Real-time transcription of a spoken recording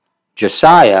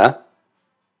Josiah,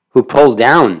 who pulled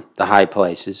down the high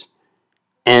places,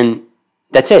 and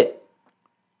that's it.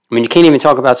 I mean, you can't even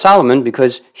talk about Solomon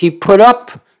because he put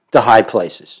up the high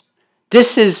places.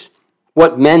 This is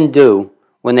what men do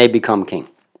when they become king.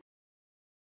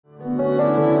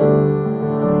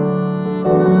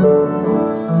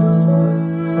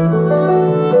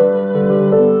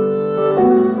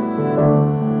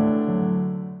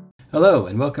 Hello,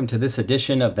 and welcome to this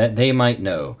edition of That They Might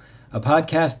Know, a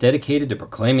podcast dedicated to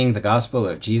proclaiming the gospel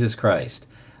of Jesus Christ.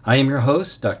 I am your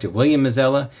host, Dr. William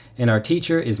Mazzella, and our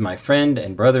teacher is my friend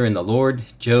and brother in the Lord,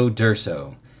 Joe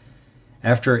Durso.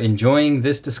 After enjoying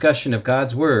this discussion of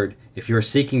God's Word, if you're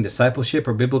seeking discipleship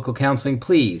or biblical counseling,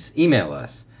 please email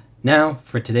us. Now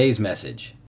for today's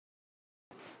message.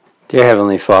 Dear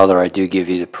Heavenly Father, I do give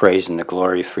you the praise and the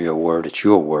glory for your word. It's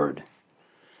your word.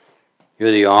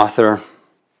 You're the author.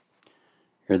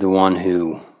 You're the one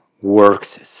who worked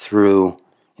through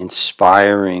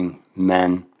inspiring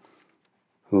men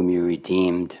whom you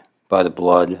redeemed by the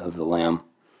blood of the Lamb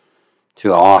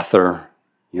to author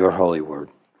your holy word.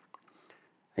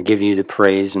 I give you the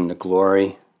praise and the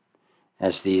glory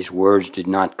as these words did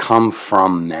not come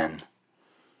from men,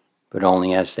 but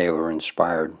only as they were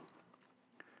inspired.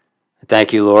 I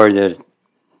thank you, Lord, that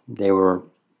they were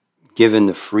given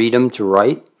the freedom to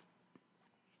write,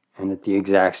 and at the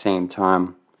exact same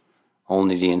time,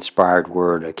 only the inspired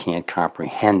word, I can't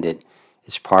comprehend it,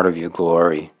 is part of your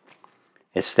glory.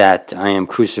 It's that I am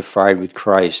crucified with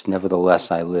Christ, nevertheless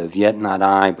I live. Yet not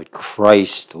I, but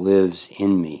Christ lives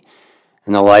in me.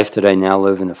 And the life that I now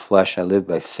live in the flesh, I live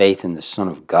by faith in the Son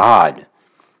of God,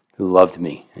 who loved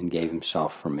me and gave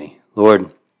himself for me.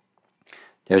 Lord,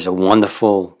 there's a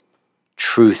wonderful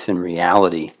truth and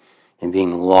reality in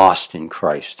being lost in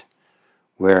Christ,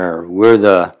 where we're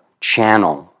the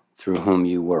channel through whom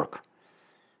you work.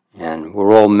 And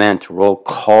we're all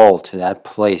called to that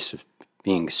place of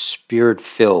being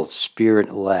Spirit-filled,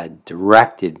 Spirit-led,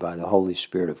 directed by the Holy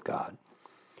Spirit of God.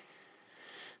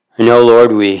 I know,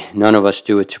 Lord, none of us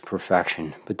do it to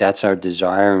perfection, but that's our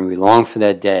desire, and we long for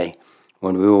that day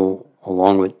when we will,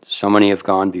 along with so many have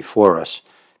gone before us,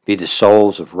 be the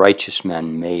souls of righteous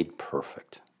men made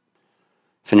perfect.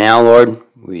 For now, Lord,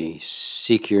 we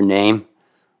seek your name,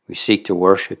 we seek to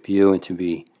worship you and to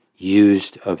be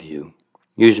used of you.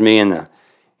 Use me in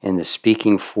the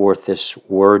speaking forth this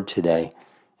word today,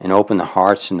 and open the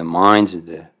hearts and the minds of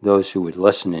those who would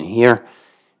listen and hear,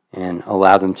 and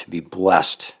allow them to be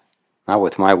blessed, not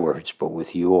with my words, but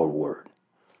with your word.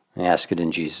 I ask it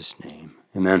in Jesus' name.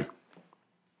 Amen.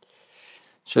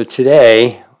 So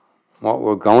today, what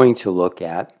we're going to look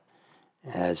at,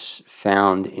 as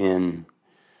found in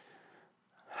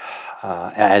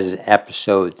as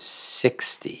episode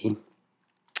 60,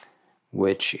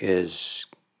 which is,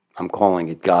 I'm calling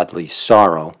it Godly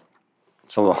Sorrow.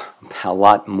 It's a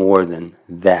lot more than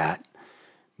that.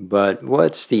 But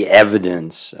what's the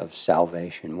evidence of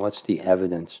salvation? What's the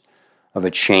evidence of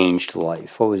a changed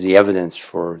life? What was the evidence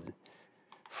for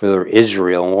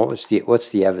Israel? And what's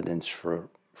the evidence for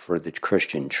the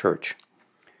Christian church?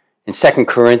 In 2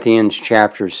 Corinthians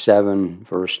chapter 7,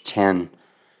 verse 10,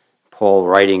 Paul,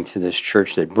 writing to this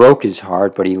church that broke his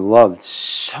heart, but he loved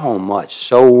so much,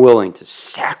 so willing to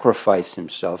sacrifice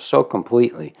himself so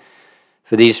completely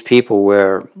for these people,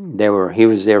 where he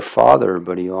was their father,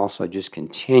 but he also just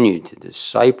continued to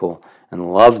disciple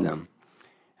and love them.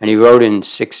 And he wrote in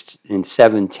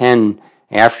 7:10,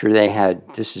 after they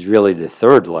had, this is really the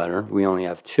third letter, we only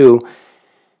have two,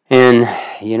 and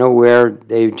where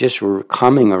they just were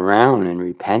coming around and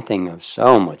repenting of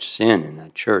so much sin in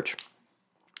that church.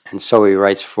 And so he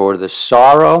writes, for the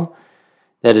sorrow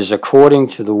that is according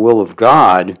to the will of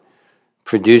God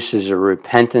produces a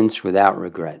repentance without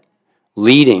regret,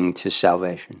 leading to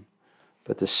salvation.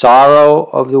 But the sorrow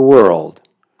of the world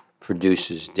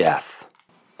produces death.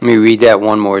 Let me read that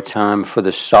one more time. For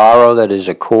the sorrow that is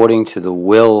according to the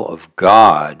will of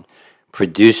God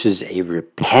produces a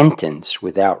repentance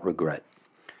without regret,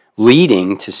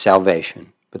 leading to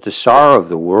salvation. But the sorrow of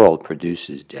the world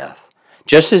produces death.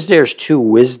 Just as there's two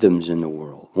wisdoms in the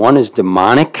world. One is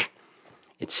demonic.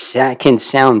 It can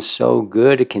sound so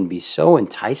good. It can be so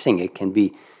enticing. It can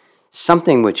be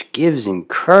something which gives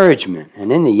encouragement.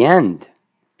 And in the end,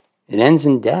 it ends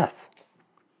in death.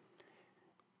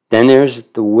 Then there's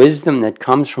the wisdom that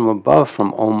comes from above,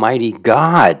 from Almighty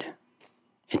God.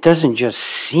 It doesn't just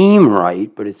seem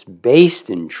right, but it's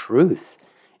based in truth.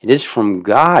 It is from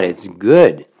God. It's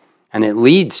good. And it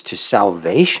leads to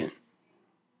salvation.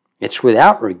 It's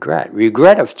without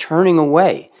regret of turning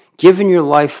away, giving your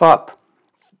life up,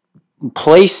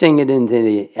 placing it into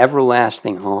the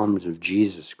everlasting arms of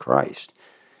Jesus Christ,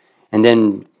 and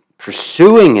then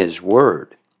pursuing his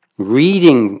word,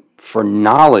 reading for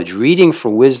knowledge, reading for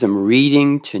wisdom,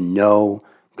 reading to know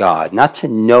God. Not to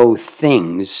know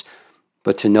things,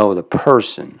 but to know the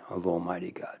person of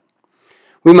Almighty God.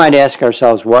 We might ask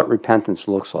ourselves what repentance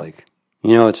looks like.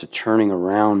 It's a turning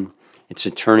around. It's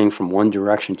a turning from one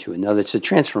direction to another. It's a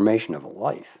transformation of a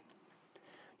life.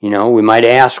 We might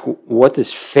ask, what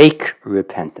does fake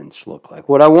repentance look like?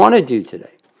 What I want to do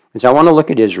today is I want to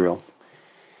look at Israel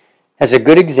as a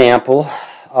good example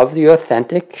of the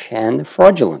authentic and the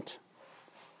fraudulent.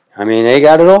 They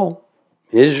got it all.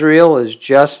 Israel is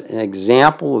just an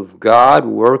example of God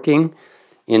working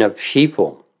in a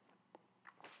people.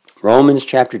 Romans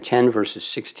chapter 10, verses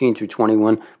 16 through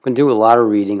 21. I'm going to do a lot of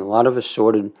reading, a lot of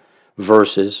assorted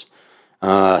verses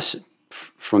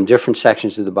from different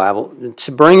sections of the Bible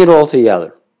to bring it all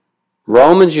together.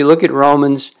 Romans, you look at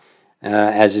Romans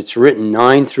as it's written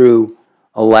 9 through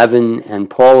 11, and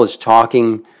Paul is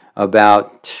talking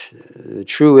about the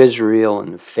true Israel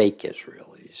and the fake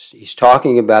Israel. He's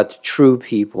talking about the true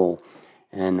people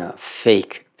and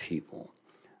fake people.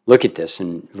 Look at this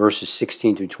in verses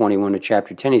 16 through 21 of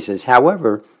chapter 10. He says,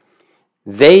 however,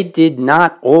 they did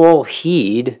not all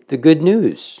heed the good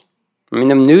news. The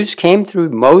news came through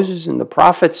Moses and the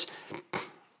prophets,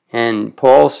 and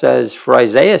Paul says, for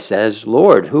Isaiah says,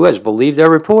 Lord, who has believed their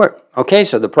report? Okay,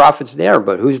 so the prophet's there,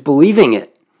 but who's believing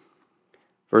it?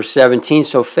 Verse 17,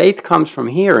 so faith comes from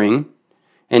hearing,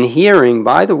 and hearing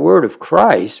by the word of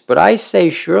Christ. But I say,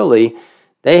 surely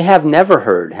they have never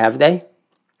heard, have they?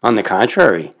 On the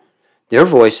contrary, their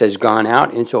voice has gone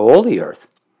out into all the earth,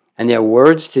 and their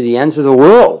words to the ends of the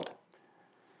world.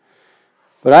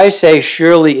 But I say,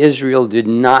 surely Israel did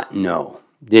not know,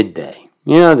 did they?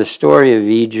 The story of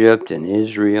Egypt and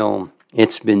Israel,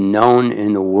 it's been known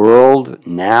in the world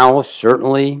now,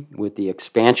 certainly, with the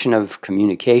expansion of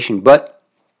communication. But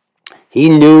he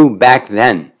knew back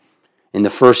then, in the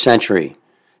first century,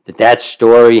 that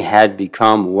story had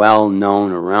become well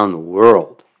known around the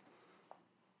world.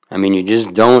 You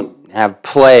just don't have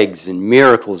plagues and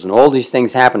miracles and all these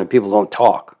things happen and people don't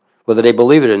talk. Whether they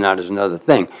believe it or not is another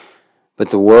thing. But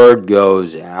the word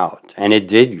goes out, and it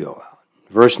did go out.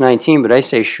 Verse 19, but I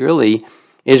say, surely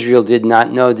Israel did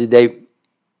not know, did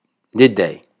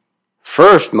they?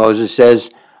 First, Moses says,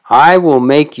 I will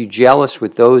make you jealous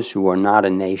with those who are not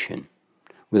a nation.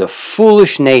 With a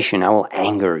foolish nation I will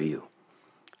anger you.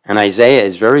 And Isaiah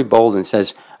is very bold and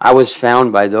says, I was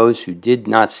found by those who did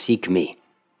not seek me.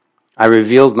 I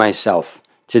revealed myself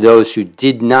to those who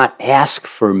did not ask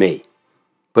for me.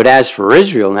 But as for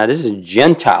Israel, now this is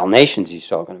Gentile nations he's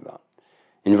talking about.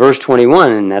 In verse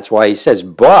 21, and that's why he says,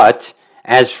 but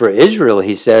as for Israel,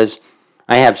 he says,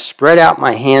 I have spread out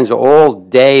my hands all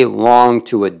day long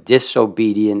to a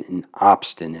disobedient and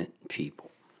obstinate people.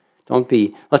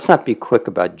 Let's not be quick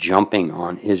about jumping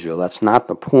on Israel. That's not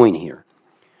the point here.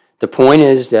 The point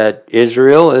is that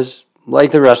Israel is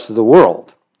like the rest of the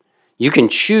world. You can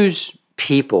choose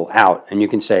people out and you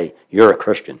can say, you're a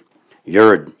Christian.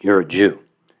 You're a Jew.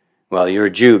 Well, you're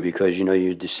a Jew because, you're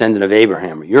a descendant of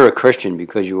Abraham. Or you're a Christian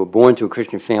because you were born to a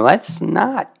Christian family. That's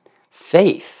not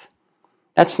faith.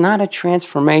 That's not a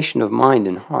transformation of mind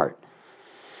and heart.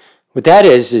 What that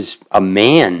is a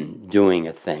man doing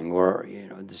a thing, or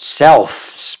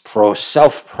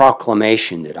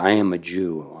self-proclamation that I am a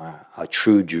Jew, a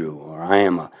true Jew, or I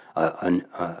am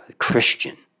a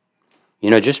Christian.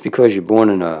 Just because you're born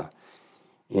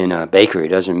in a bakery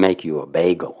doesn't make you a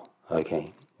bagel.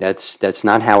 Okay, that's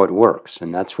not how it works,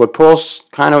 and that's what Paul's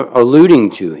kind of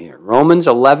alluding to here. Romans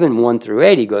 11, 1 through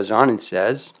 8, he goes on and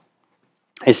says,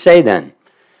 I say then,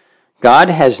 God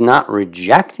has not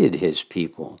rejected his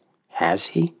people, has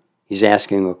he? He's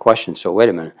asking a question. So wait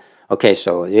a minute. Okay,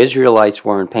 so the Israelites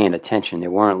weren't paying attention. They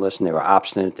weren't listening. They were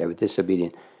obstinate. They were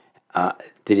disobedient. Are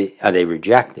they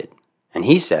rejected? And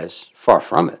he says, far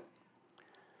from it.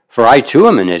 For I too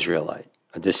am an Israelite,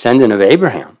 a descendant of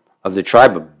Abraham, of the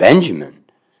tribe of Benjamin.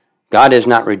 God has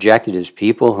not rejected his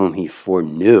people whom he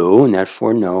foreknew, and that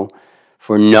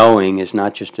foreknowing is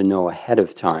not just to know ahead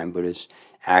of time, but is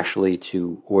actually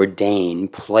to ordain,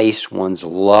 place one's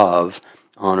love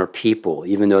on a people,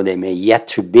 even though they may yet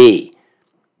to be.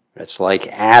 It's like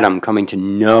Adam coming to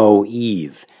know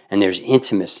Eve, and there's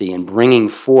intimacy in bringing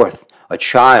forth a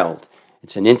child.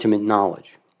 It's an intimate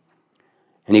knowledge.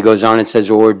 And he goes on and says,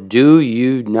 or do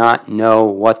you not know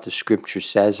what the scripture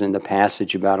says in the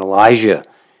passage about Elijah,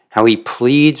 how he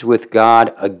pleads with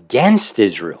God against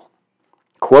Israel?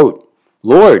 Quote,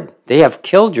 Lord, they have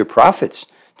killed your prophets.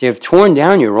 They have torn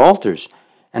down your altars,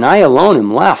 and I alone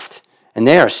am left, and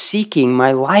they are seeking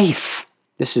my life.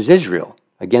 This is Israel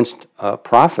against a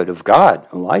prophet of God,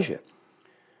 Elijah.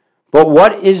 But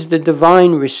what is the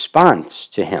divine response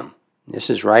to him? This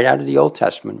is right out of the Old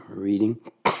Testament we're reading.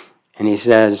 And he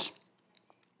says,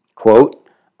 quote,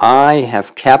 I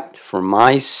have kept for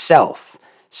myself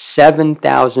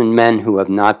 7,000 men who have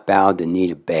not bowed the knee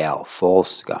to Baal,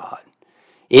 false god.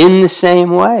 In the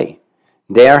same way,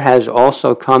 there has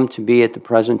also come to be at the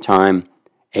present time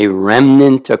a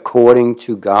remnant according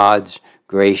to God's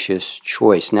gracious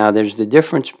choice. Now, there's the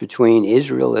difference between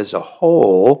Israel as a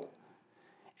whole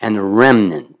and a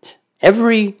remnant.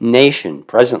 Every nation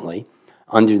presently,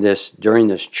 during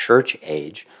this church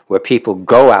age, where people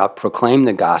go out, proclaim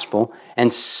the gospel,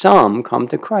 and some come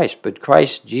to Christ. But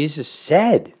Jesus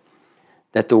said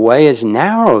that the way is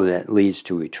narrow that leads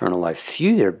to eternal life.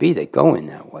 Few there be that go in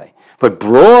that way. But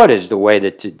broad is the way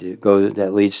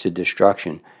that leads to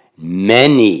destruction.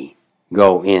 Many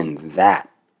go in that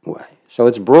way. So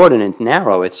it's broad and it's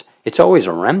narrow. It's always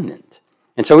a remnant.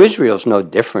 And so Israel's no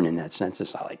different in that sense.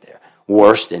 It's not like they're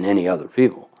worse than any other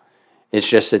people. It's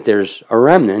just that there's a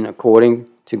remnant according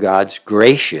to God's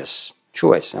gracious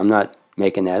choice. I'm not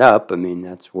making that up. I mean,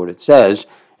 that's what it says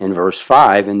in verse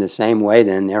 5. In the same way,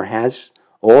 then, there has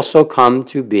also come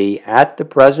to be at the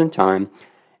present time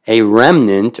a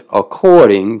remnant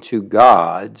according to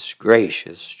God's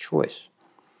gracious choice.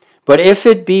 But if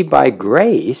it be by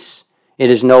grace, it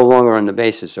is no longer on the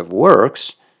basis of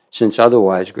works, since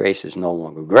otherwise grace is no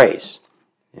longer grace.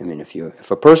 I mean,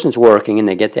 if a person's working and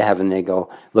they get to heaven, they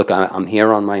go, look, I'm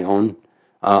here on my own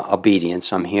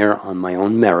obedience. I'm here on my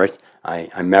own merit.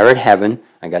 I merit heaven.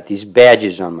 I got these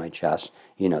badges on my chest.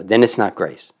 Then it's not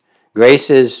grace. Grace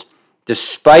is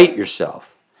despite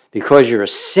yourself, because you're a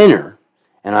sinner,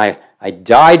 and I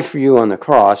died for you on the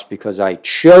cross because I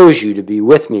chose you to be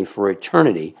with me for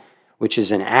eternity, which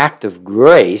is an act of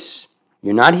grace.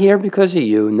 You're not here because of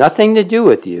you, nothing to do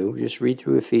with you. Just read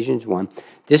through Ephesians 1.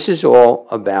 This is all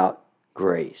about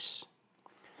grace.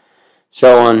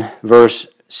 So on verse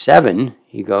 7,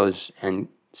 he goes and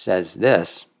says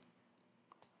this,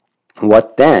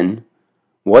 what then?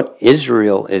 What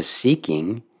Israel is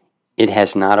seeking, it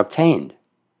has not obtained.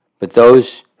 But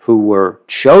those who were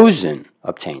chosen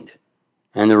obtained it,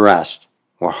 and the rest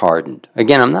were hardened.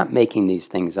 Again, I'm not making these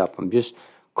things up. I'm just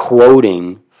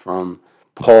quoting from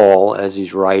Paul as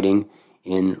he's writing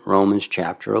in Romans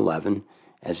chapter 11,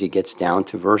 as he gets down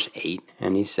to verse 8,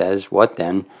 and he says, what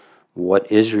then?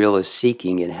 What Israel is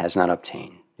seeking, it has not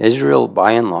obtained. Israel,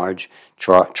 by and large,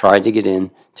 tried to get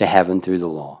into heaven through the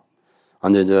law.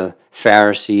 Under the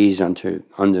Pharisees,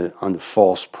 under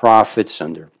false prophets,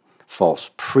 under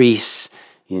false priests,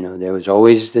 there was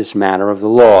always this matter of the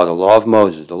law of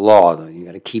Moses, the law. You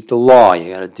got to keep the law.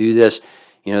 You got to do this.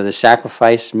 The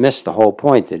sacrifice missed the whole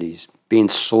point, that he's being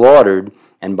slaughtered,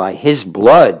 and by his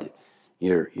blood,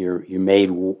 you made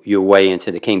your way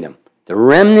into the kingdom. The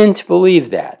remnant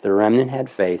believed that. The remnant had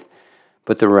faith,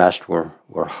 but the rest were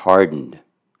hardened.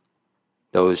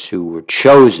 Those who were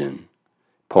chosen,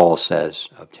 Paul says,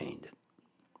 obtained it.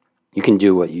 You can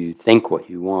do what you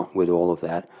want with all of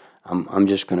that. I'm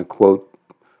just going to quote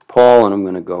Paul, and I'm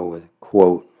going to go with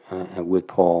quote with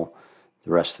Paul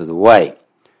the rest of the way.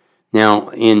 Now,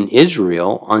 in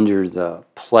Israel, under the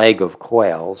plague of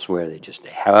quails, where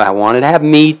I wanted to have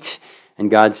meat,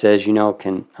 and God says, I'm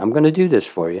going to do this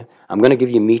for you. I'm going to give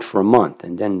you meat for a month.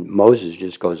 And then Moses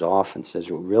just goes off and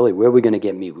says, well, really, where are we going to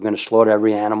get meat? We're going to slaughter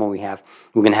every animal we have.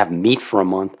 We're going to have meat for a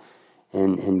month.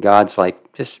 And God's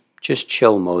like, just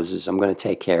chill, Moses. I'm going to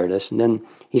take care of this. And then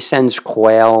he sends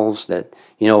quails that,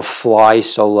 fly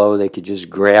so low they could just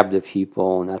grab the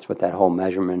people. And that's what that whole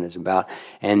measurement is about.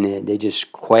 And they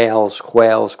just quails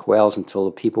until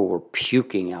the people were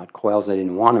puking out quails. They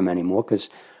didn't want them anymore because,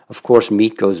 of course,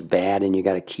 meat goes bad and you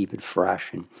got to keep it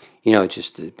fresh. And,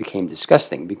 it became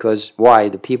disgusting because why?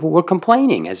 The people were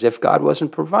complaining as if God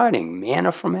wasn't providing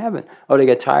manna from heaven. Oh, they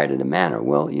get tired of the manna.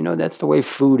 Well, that's the way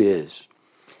food is.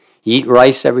 You eat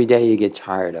rice every day, you get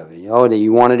tired of it. Oh,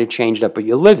 you wanted to change it up, but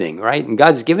you're living, right? And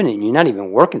God's given it, and you're not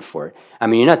even working for it. I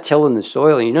mean, you're not tilling the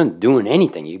soil, you're not doing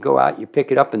anything. You go out, you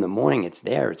pick it up in the morning, it's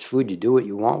there, it's food, you do what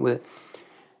you want with it.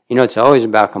 It's always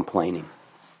about complaining.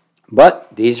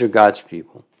 But these are God's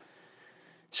people.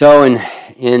 So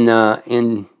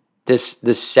in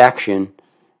this section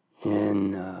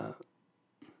in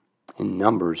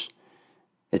Numbers,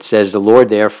 it says, the Lord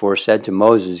therefore said to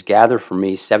Moses, gather for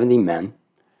me 70 men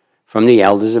from the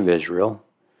elders of Israel,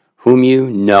 whom you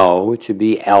know to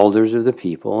be elders of the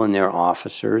people and their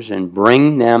officers, and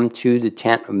bring them to the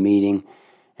tent of meeting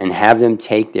and have them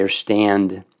take their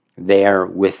stand there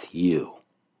with you.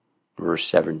 Verse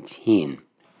 17.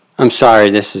 I'm sorry,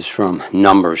 this is from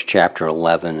Numbers chapter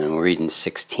 11, and we're reading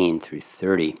 16 through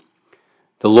 30.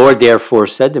 The Lord therefore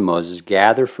said to Moses,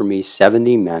 gather for me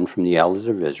 70 men from the elders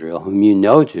of Israel, whom you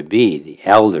know to be the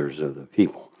elders of the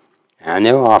people, and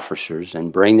their officers,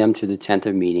 and bring them to the tent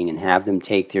of meeting, and have them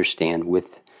take their stand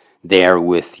there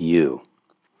with you.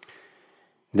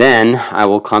 Then I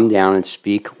will come down and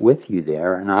speak with you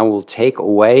there, and I will take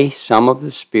away some of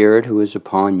the Spirit who is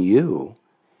upon you,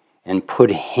 and put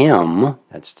him,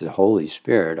 that's the Holy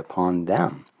Spirit, upon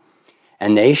them.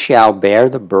 And they shall bear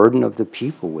the burden of the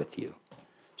people with you,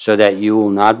 so that you will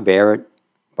not bear it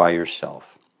by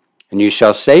yourself. And you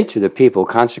shall say to the people,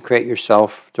 consecrate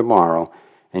yourself tomorrow,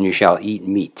 and you shall eat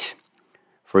meat.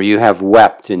 For you have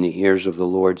wept in the ears of the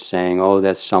Lord, saying, oh,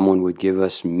 that someone would give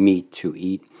us meat to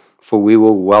eat, for we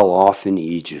were well off in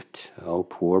Egypt. Oh,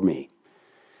 poor me.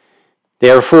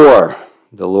 Therefore,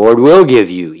 the Lord will give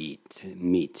you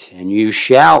meat, and you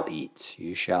shall eat.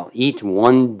 You shall eat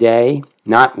 1 day,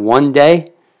 not 1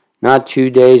 day, not 2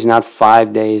 days, not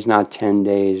 5 days, not 10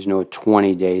 days, nor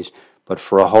 20 days, but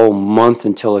for a whole month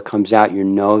until it comes out your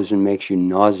nose and makes you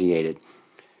nauseated,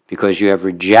 because you have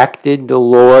rejected the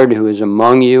Lord who is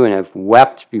among you and have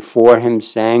wept before him,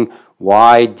 saying,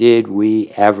 why did we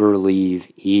ever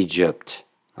leave Egypt?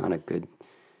 Not a good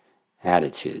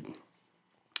attitude.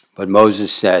 But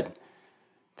Moses said,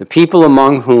 the people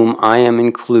among whom I am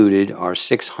included are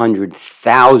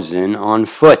 600,000 on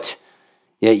foot.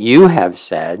 Yet you have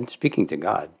said, speaking to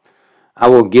God, I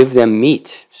will give them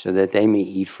meat so that they may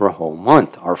eat for a whole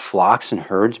month. Are flocks and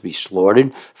herds be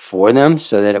slaughtered for them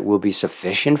so that it will be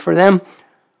sufficient for them?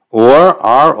 Or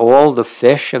are all the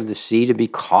fish of the sea to be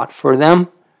caught for them,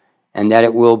 and that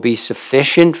it will be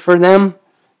sufficient for them?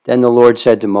 Then the Lord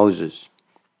said to Moses,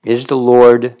 is the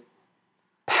Lord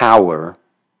power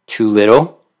too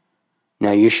little?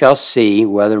 Now you shall see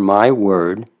whether my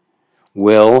word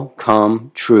will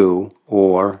come true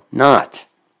or not.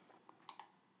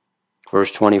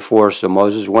 Verse 24, so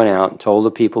Moses went out and told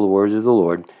the people the words of the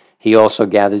Lord. He also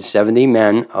gathered 70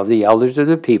 men of the elders of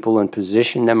the people and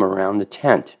positioned them around the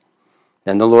tent.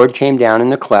 Then the Lord came down in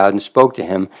the cloud and spoke to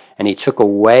him, and he took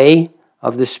away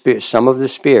of the Spirit, some of the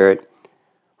Spirit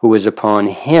who was upon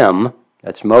him,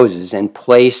 that's Moses, and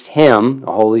placed him,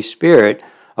 the Holy Spirit,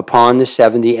 upon the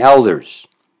 70 elders.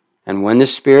 And when the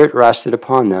Spirit rested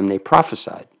upon them, they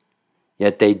prophesied.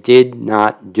 Yet they did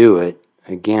not do it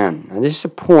again. Now this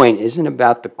point isn't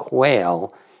about the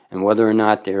quail and whether or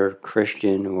not they're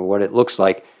Christian or what it looks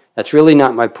like. That's really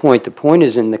not my point. The point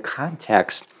is in the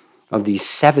context of these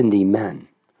 70 men.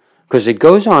 Because it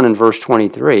goes on in verse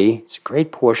 23, it's a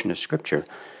great portion of Scripture,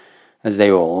 as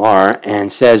they all are,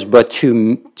 and says, but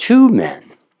two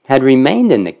men had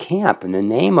remained in the camp, and the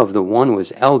name of the one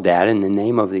was Eldad, and the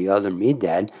name of the other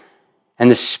Medad,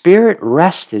 and the Spirit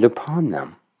rested upon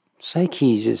them. It's like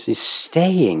he's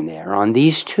staying there on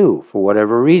these two for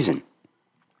whatever reason.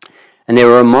 And they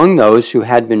were among those who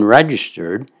had been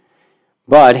registered,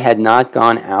 but had not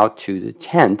gone out to the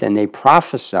tent, and they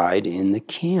prophesied in the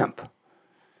camp.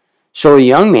 So a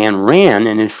young man ran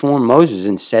and informed Moses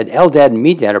and said, Eldad and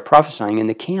Medad are prophesying in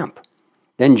the camp.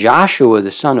 Then Joshua, the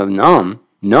son of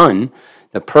Nun,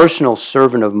 the personal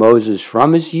servant of Moses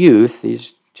from his youth,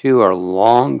 these two are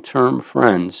long-term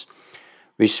friends,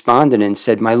 responded and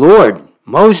said, my Lord,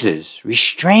 Moses,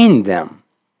 restrain them.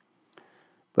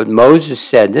 But Moses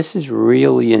said, this is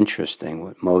really interesting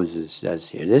what Moses says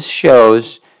here. This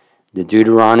shows the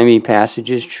Deuteronomy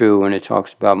passage is true when it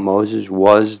talks about Moses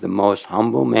was the most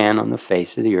humble man on the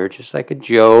face of the earth, just like a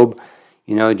Job.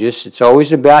 It's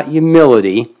always about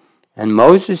humility. And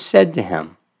Moses said to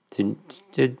him,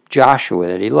 to Joshua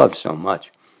that he loved so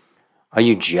much, are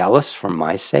you jealous for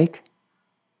my sake?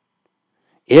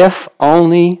 If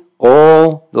only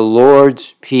all the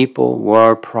Lord's people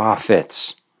were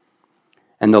prophets,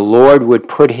 and the Lord would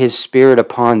put his Spirit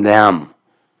upon them.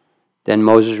 Then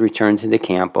Moses returned to the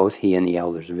camp, both he and the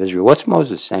elders of Israel. What's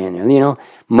Moses saying there?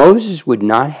 Moses would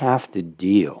not have to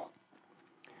deal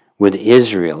with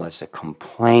Israel as a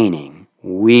complaining,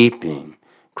 weeping,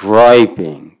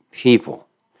 griping people,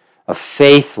 a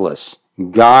faithless,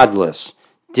 godless,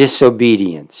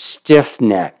 disobedient,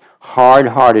 stiff-necked,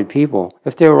 hard-hearted people,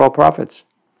 if they were all prophets.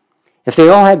 If they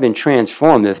all had been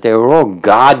transformed, if they were all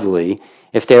godly,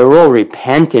 if they were all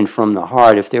repentant from the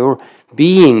heart, if they were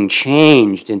being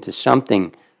changed into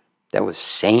something that was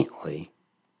saintly,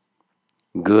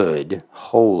 good,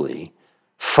 holy,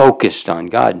 focused on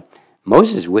God,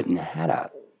 Moses wouldn't have had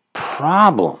a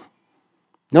problem.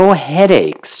 No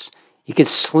headaches. He could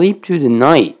sleep through the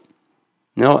night.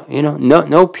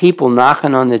 No people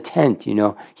knocking on the tent.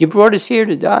 You brought us here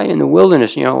to die in the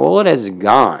wilderness. All of that's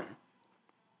gone.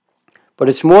 But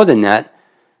it's more than that.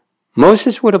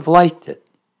 Moses would have liked it.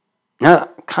 Now,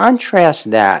 contrast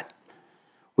that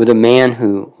with a man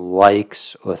who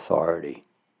likes authority.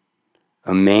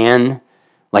 A man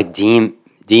like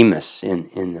Demas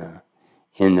in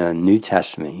the New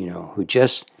Testament, who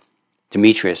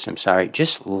Demetrius,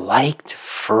 just liked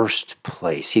first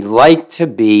place. He liked to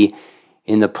be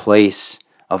in the place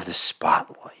of the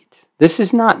spotlight. This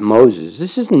is not Moses.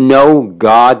 This is no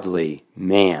godly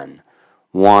man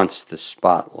wants the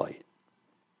spotlight.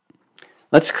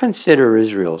 Let's consider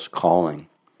Israel's calling.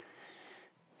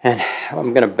 And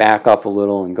I'm going to back up a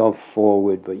little and go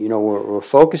forward, but we're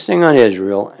focusing on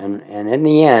Israel, and in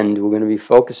the end, we're going to be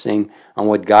focusing on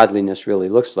what godliness really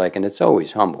looks like, and it's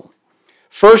always humble.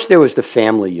 First, there was the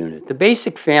family unit. The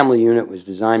basic family unit was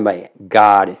designed by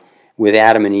God with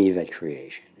Adam and Eve at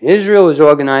creation. Israel was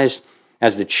organized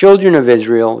as the children of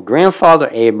Israel, grandfather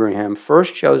Abraham,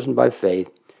 first chosen by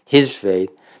faith, his faith.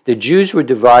 The Jews were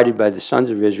divided by the sons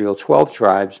of Israel, 12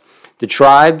 tribes, the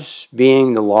tribes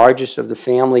being the largest of the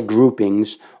family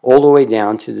groupings, all the way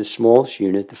down to the smallest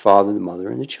unit, the father, the mother,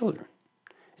 and the children.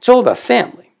 It's all about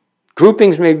family.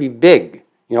 Groupings may be big,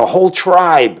 a whole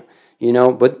tribe,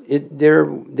 but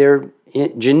they're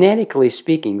genetically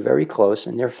speaking very close,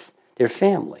 and they're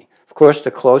family. Of course,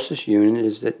 the closest unit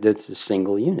is that's a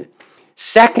single unit.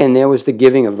 Second, there was the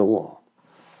giving of the law.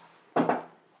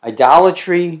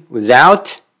 Idolatry was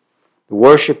out. The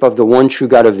worship of the one true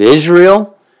God of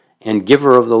Israel and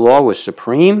giver of the law was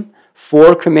supreme.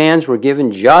 4 commands were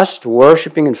given, just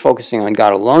worshiping and focusing on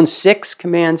God alone. 6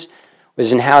 commands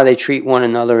was in how they treat one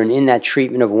another, and in that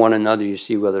treatment of one another, you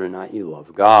see whether or not you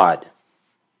love God.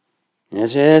 And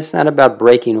it's not about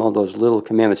breaking all those little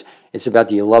commandments. It's about,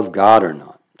 do you love God or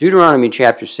not? Deuteronomy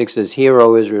chapter 6 says, "Hear,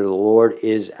 O Israel, the Lord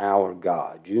is our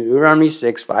God." Deuteronomy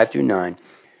 6, 5-9.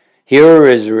 Hear,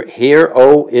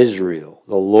 O Israel,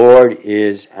 the Lord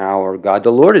is our God.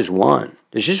 The Lord is one.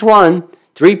 There's just one,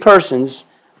 3 persons,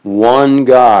 one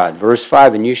God. Verse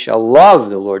 5, "And you shall love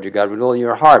the Lord your God with all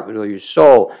your heart, with all your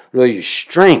soul, with all your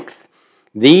strength.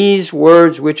 These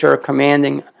words which I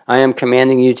am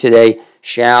commanding you today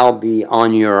shall be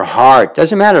on your heart."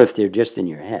 Doesn't matter if they're just in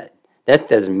your head. That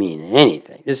doesn't mean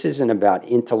anything. This isn't about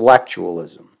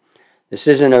intellectualism. This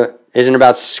isn't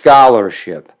about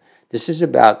scholarship. This is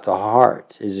about the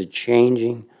heart. Is it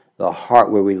changing the heart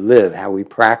where we live, how we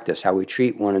practice, how we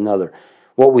treat one another,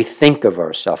 what we think of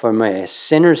ourselves? Am I a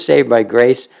sinner saved by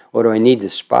grace, or do I need the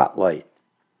spotlight?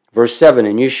 Verse 7,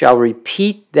 "And you shall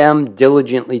repeat them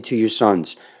diligently to your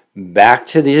sons." Back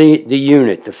to the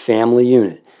unit, the family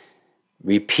unit.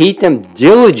 "Repeat them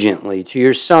diligently to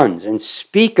your sons, and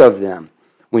speak of them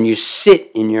when you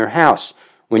sit in your house,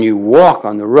 when you walk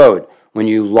on the road, when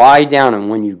you lie down,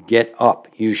 and when you get up.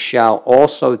 You shall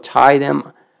also tie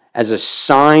them as a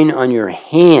sign on your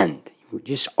hand."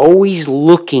 Just always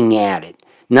looking at it.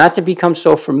 Not to become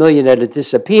so familiar that it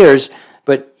disappears,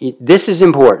 but this is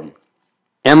important.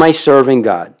 Am I serving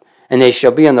God? "And they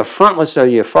shall be on the frontlets of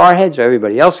your foreheads," so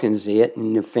everybody else can see it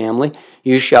in your family.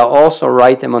 "You shall also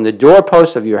write them on the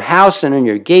doorposts of your house and on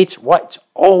your gates." What's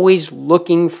always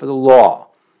looking for the law?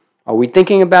 Are we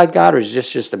thinking about God, or is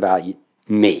this just about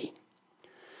me?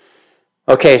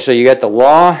 Okay, so you got the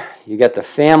law, you got the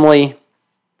family.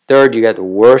 Third, you got the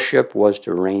worship was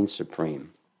to reign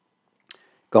supreme.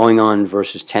 Going on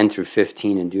verses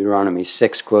 10-15 in Deuteronomy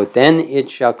 6, quote, "Then it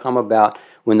shall come about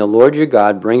when the Lord your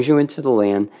God brings you into the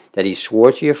land that he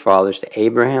swore to your fathers, to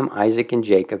Abraham, Isaac, and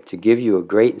Jacob, to give you a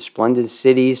great and splendid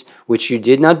cities which you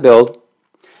did not build,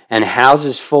 and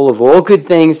houses full of all good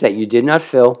things that you did not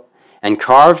fill, and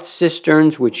carved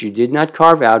cisterns which you did not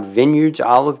carve out, vineyards,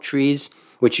 olive trees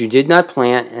which you did not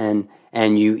plant,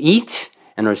 and you eat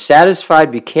and are satisfied.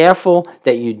 Be careful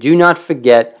that you do not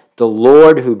forget the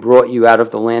Lord who brought you out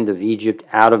of the land of Egypt,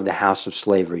 out of the house of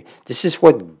slavery." This is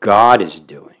what God is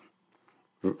doing.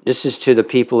 This is to the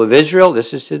people of Israel.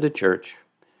 This is to the church.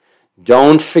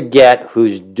 Don't forget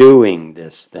who's doing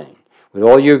this thing. With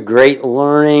all your great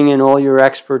learning and all your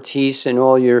expertise and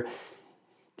all your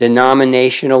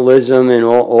denominationalism and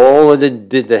all of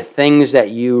the things that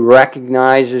you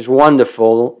recognize as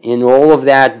wonderful, in all of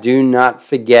that, do not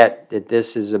forget that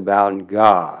this is about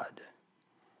God.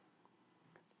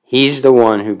 He's the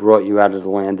one who brought you out of the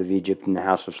land of Egypt in the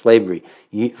house of slavery.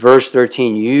 Verse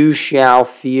 13, "You shall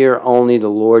fear only the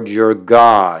Lord your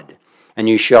God, and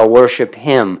you shall worship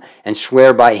him and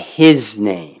swear by his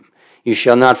name. You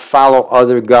shall not follow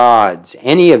other gods,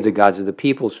 any of the gods of the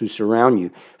peoples who surround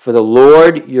you. For the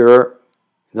Lord your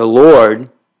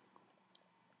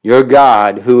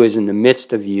God, who is in the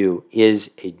midst of you, is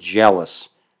a jealous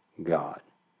God.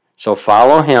 So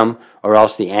follow him, or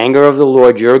else the anger of the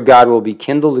Lord your God will be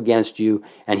kindled against you,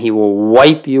 and he will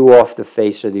wipe you off the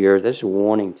face of the earth." This is a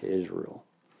warning to Israel.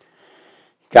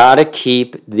 Got to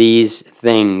keep these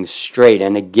things straight.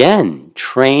 And again,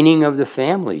 training of the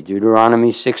family,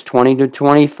 Deuteronomy 6:20 to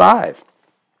 25.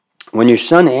 When your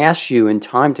son asks you in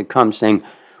time to come, saying,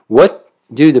 what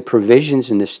do the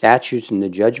provisions and the statutes and the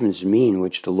judgments mean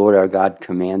which the Lord our God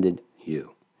commanded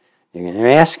you? They're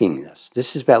asking this.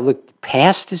 This is about, look,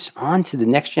 pass this on to the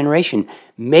next generation.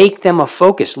 Make them a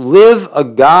focus. Live a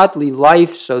godly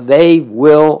life so they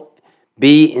will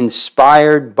be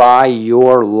inspired by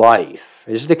your life.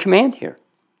 This is the command here.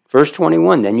 Verse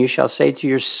 21, then you shall say to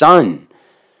your son,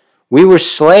 we were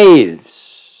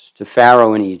slaves to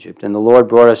Pharaoh in Egypt, and the Lord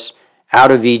brought us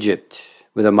out of Egypt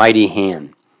with a mighty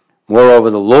hand. Moreover,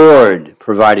 the Lord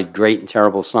provided great and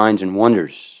terrible signs and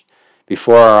wonders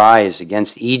before our eyes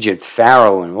against Egypt,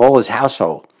 Pharaoh, and all his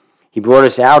household. He brought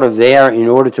us out of there in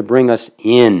order to bring us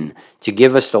in, to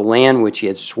give us the land which he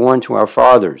had sworn to our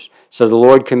fathers. So the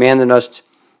Lord commanded us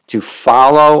to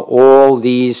follow all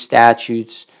these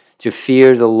statutes, to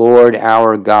fear the Lord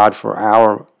our God for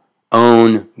our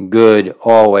own good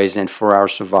always and for our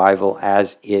survival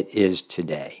as it is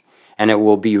today. And it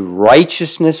will be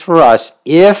righteousness for us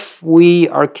if we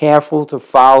are careful to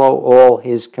follow all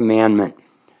his commandment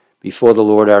before the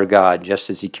Lord our God, just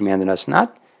as he commanded us,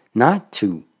 not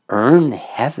to earn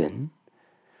heaven,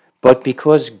 but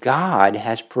because God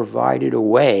has provided a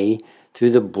way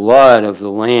through the blood of the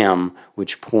Lamb,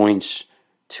 which points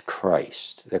to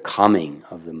Christ, the coming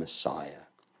of the Messiah.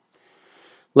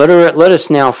 Let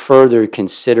us now further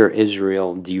consider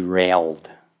Israel derailed.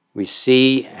 We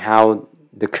see how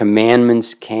the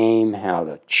commandments came, how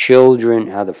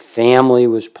the family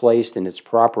was placed in its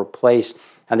proper place,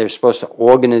 how they're supposed to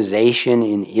organization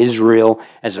in Israel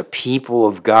as a people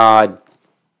of God.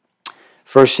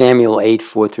 1 Samuel 8,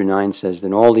 4-9 says,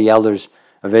 then all the elders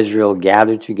of Israel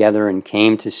gathered together and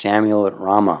came to Samuel at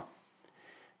Ramah.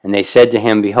 And they said to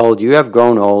him, behold, you have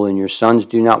grown old, and your sons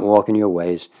do not walk in your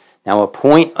ways. Now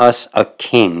appoint us a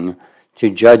king to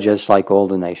judge us like all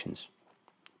the nations.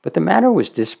 But the matter was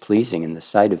displeasing in the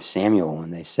sight of Samuel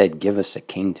when they said, give us a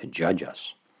king to judge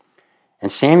us.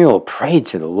 And Samuel prayed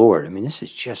to the Lord. I mean, this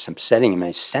is just upsetting him,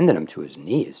 and sending him to his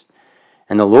knees.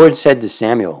 And the Lord said to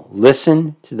Samuel,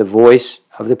 listen to the voice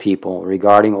of the people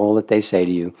regarding all that they say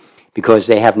to you, because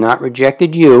they have not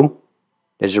rejected you.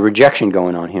 There's a rejection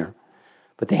going on here.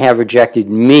 But they have rejected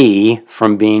me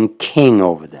from being king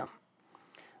over them.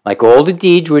 Like all the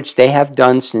deeds which they have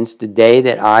done since the day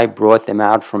that I brought them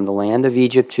out from the land of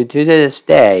Egypt to this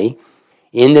day,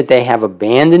 in that they have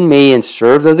abandoned me and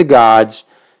served other gods,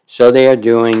 so they are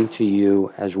doing to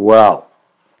you as well.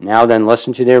 Now then,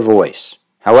 listen to their voice.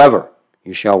 However,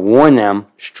 you shall warn them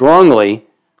strongly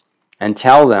and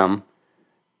tell them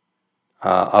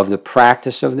of the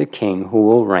practice of the king who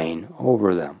will reign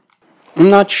over them. I'm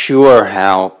not sure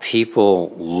how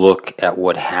people look at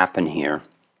what happened here.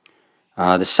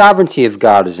 The sovereignty of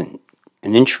God is an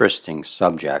interesting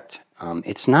subject.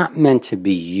 It's not meant to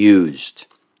be used.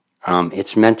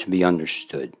 It's meant to be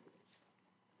understood.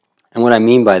 And what I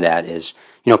mean by that is,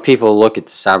 people look at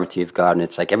the sovereignty of God and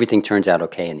it's like everything turns out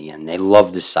okay in the end. They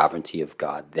love the sovereignty of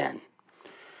God then.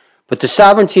 But the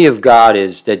sovereignty of God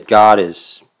is that God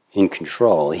is in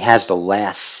control. He has the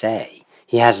last say.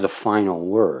 He has the final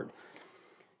word.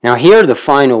 Now here the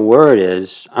final word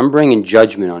is, I'm bringing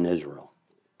judgment on Israel.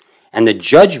 And the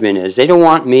judgment is, they don't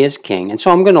want me as king, and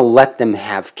so I'm going to let them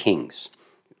have kings.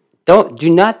 Do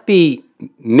not be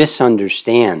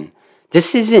misunderstand.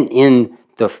 This isn't in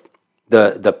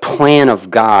the plan of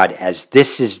God as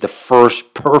this is the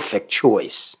first perfect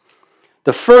choice.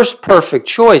 The first perfect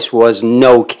choice was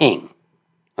no king.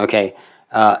 Okay?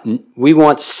 We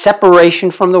want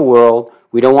separation from the world.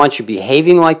 We don't want you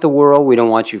behaving like the world. We don't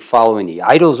want you following the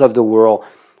idols of the world.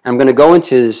 I'm going to go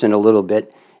into this in a little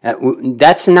bit.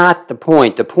 That's not the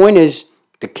point. The point is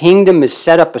the kingdom is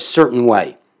set up a certain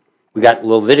way. We got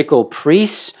Levitical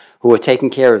priests who are taking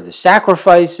care of the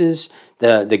sacrifices,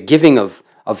 the giving of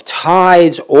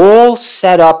tithes, all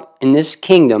set up in this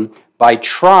kingdom by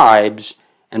tribes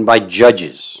and by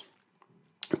judges.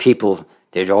 People,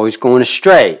 they're always going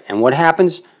astray. And what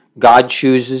happens? God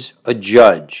chooses a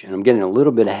judge. And I'm getting a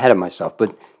little bit ahead of myself,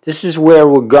 but this is where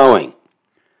we're going.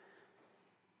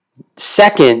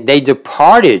 Second, they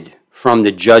departed from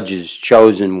the judge's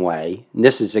chosen way. And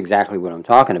this is exactly what I'm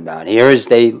talking about. Here is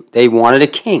they wanted a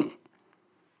king.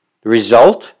 The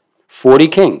result, 40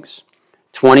 kings.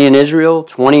 20 in Israel,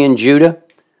 20 in Judah.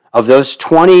 Of those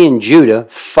 20 in Judah,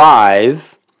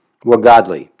 5 were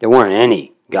godly. There weren't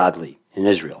any godly in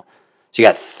Israel. So you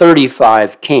got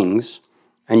 35 kings,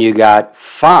 and you got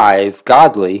 5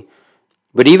 godly.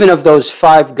 But even of those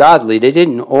 5 godly, they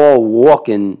didn't all walk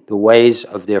in the ways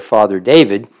of their father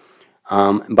David.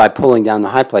 by pulling down the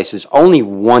high places. Only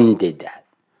one did that.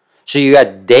 So you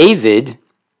got David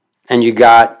and you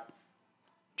got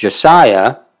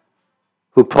Josiah,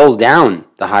 who pulled down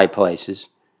the high places,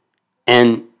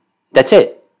 and that's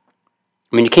it.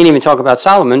 I mean, you can't even talk about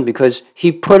Solomon because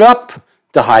he put up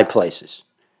the high places.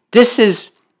 This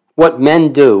is what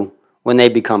men do when they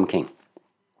become king.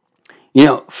 You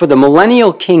know, for the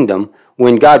millennial kingdom,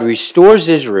 when God restores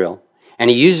Israel, and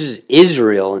he uses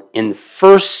Israel in the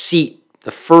first seat,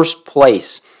 the first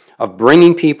place of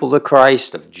bringing people to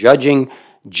Christ, of judging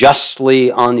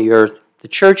justly on the earth, the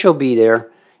church will be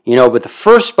there, you know, but the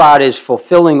first spot is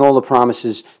fulfilling all the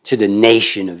promises to the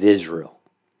nation of Israel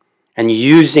and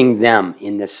using them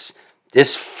in this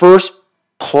first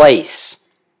place,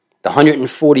 the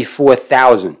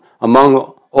 144,000 among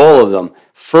all of them,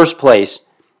 first place,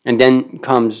 and then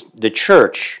comes the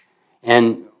church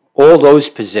and all those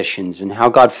positions and how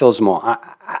God fills them all.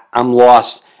 I'm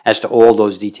lost as to all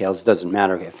those details. It doesn't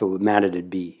matter. If it would matter,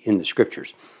 it'd be in the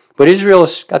scriptures. But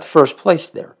Israel's got first place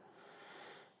there.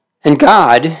 And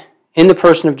God, in the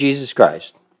person of Jesus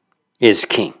Christ, is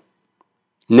king.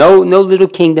 No little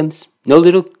kingdoms, no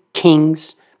little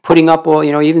kings putting up all,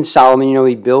 you know, even Solomon, you know,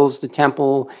 he builds the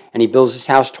temple and he builds his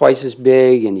house twice as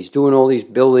big and he's doing all these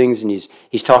buildings and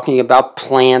he's talking about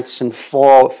plants and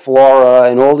flora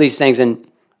and all these things. And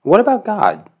what about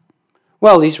God?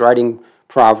 Well, he's writing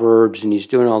Proverbs and he's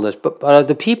doing all this, but are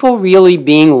the people really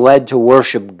being led to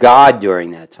worship God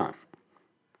during that time?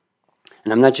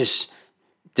 And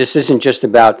this isn't just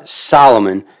about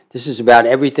Solomon. This is about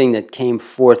everything that came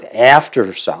forth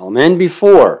after Solomon and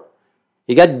before.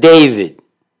 You got David,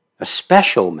 a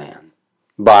special man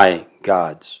by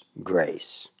God's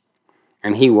grace.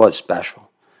 And he was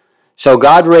special. So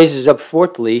God raises up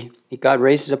fourthly, God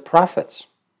raises up prophets.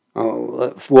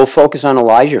 We'll focus on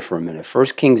Elijah for a minute. 1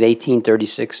 Kings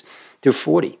 18:36 through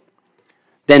 40.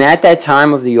 Then at that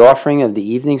time of the offering of the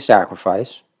evening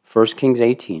sacrifice, 1 Kings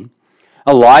 18,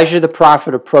 Elijah the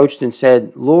prophet approached and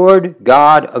said, Lord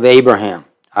God of Abraham,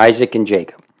 Isaac, and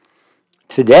Jacob,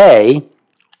 today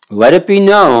let it be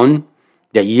known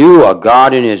that you are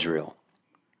God in Israel,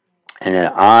 and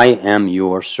that I am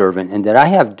your servant, and that I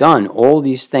have done all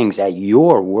these things at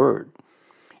your word.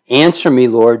 Answer me,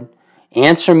 Lord.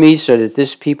 Answer me so that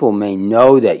this people may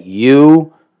know that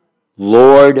you,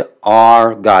 Lord,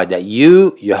 are God, that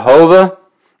you, Jehovah,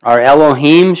 are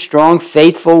Elohim, strong,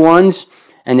 faithful ones,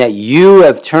 and that you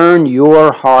have turned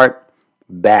your heart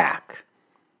back.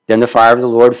 Then the fire of the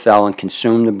Lord fell and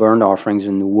consumed the burnt offerings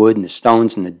and the wood and the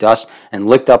stones and the dust and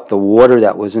licked up the water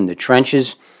that was in the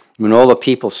trenches. When all the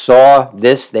people saw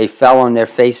this, they fell on their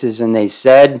faces and they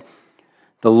said,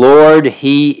 the Lord,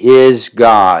 he is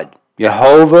God.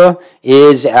 Jehovah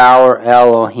is our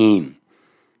Elohim.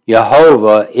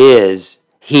 Jehovah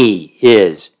he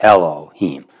is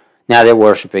Elohim. Now they're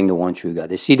worshiping the one true God.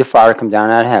 They see the fire come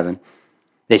down out of heaven.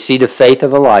 They see the faith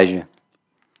of Elijah.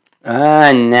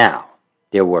 And now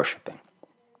they're worshiping.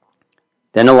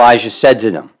 Then Elijah said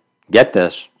to them, get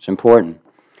this, it's important.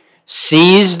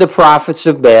 Seize the prophets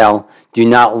of Baal. Do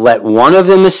not let one of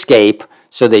them escape.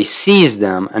 So they seized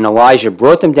them, and Elijah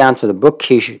brought them down to the brook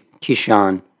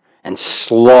Kishon and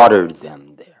slaughtered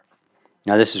them there.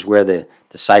 Now this is where the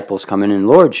disciples come in, and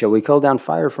Lord, shall we call down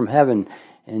fire from heaven?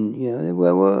 And you know,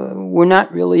 we're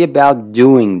not really about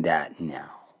doing that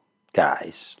now,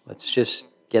 guys. Let's just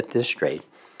get this straight.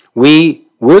 We're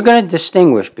going to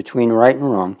distinguish between right and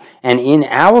wrong, and in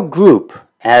our group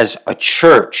as a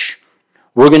church,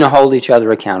 we're going to hold each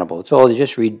other accountable. It's all,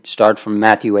 just start from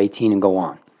Matthew 18 and go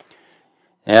on.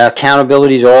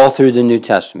 Accountability is all through the New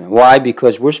Testament. Why?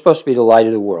 Because we're supposed to be the light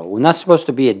of the world. We're not supposed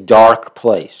to be a dark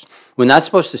place. We're not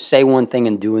supposed to say one thing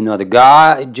and do another.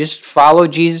 God, just follow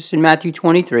Jesus in Matthew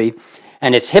 23,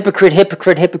 and it's hypocrite,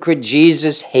 hypocrite, hypocrite.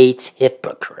 Jesus hates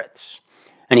hypocrites,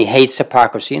 and he hates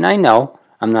hypocrisy. And I know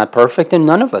I'm not perfect, and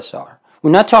none of us are.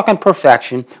 We're not talking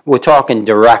perfection. We're talking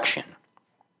direction.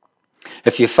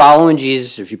 If you're following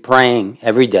Jesus, if you're praying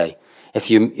every day, if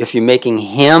you're making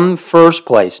him first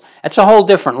place, that's a whole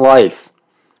different life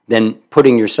than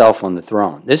putting yourself on the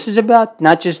throne. This is about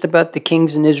not just about the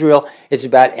kings in Israel. It's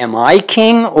about, am I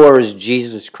king or is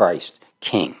Jesus Christ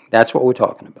king? That's what we're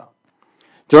talking about.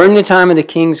 During the time of the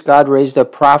kings, God raised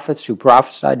up prophets who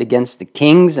prophesied against the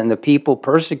kings, and the people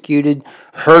persecuted,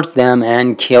 hurt them,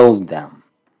 and killed them.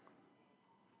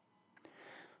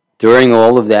 During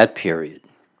all of that period.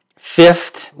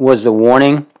 Fifth was the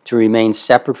warning to remain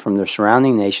separate from the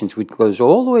surrounding nations, which goes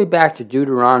all the way back to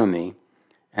Deuteronomy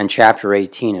and chapter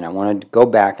 18. And I wanted to go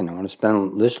back and I want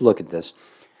to let's look at this.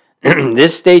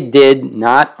 This they did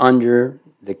not under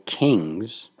the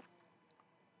kings.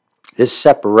 This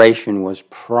separation was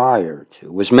prior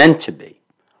to, was meant to be.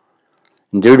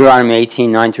 In Deuteronomy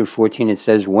 18, 9 through 14, it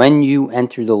says, when you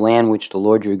enter the land which the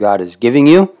Lord your God is giving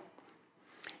you,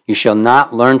 you shall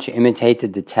not learn to imitate the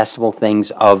detestable things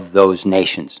of those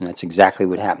nations. And that's exactly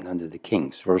what happened under the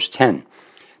kings. Verse 10,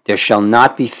 there shall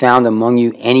not be found among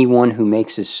you anyone who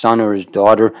makes his son or his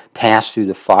daughter pass through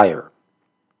the fire.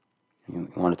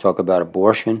 You want to talk about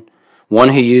abortion? One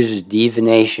who uses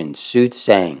divination,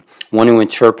 soothsaying, one who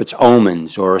interprets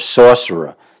omens, or a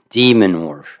sorcerer, demon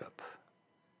worship.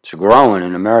 It's growing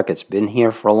in America. It's been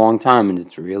here for a long time, and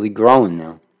it's really growing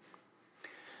now.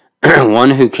 One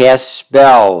who casts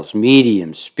spells,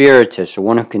 mediums, spiritists, or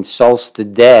one who consults the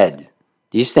dead.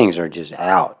 These things are just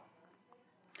out.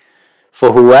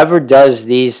 For whoever does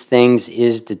these things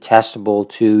is detestable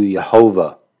to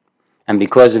Jehovah. And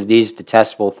because of these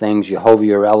detestable things, Jehovah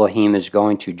your Elohim is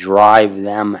going to drive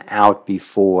them out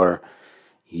before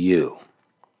you.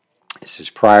 This is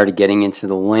prior to getting into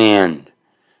the land.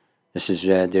 This is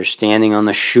they're standing on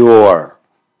the shore.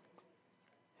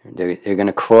 They're going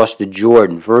to cross the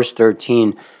Jordan. Verse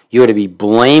 13, you are to be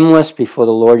blameless before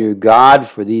the Lord your God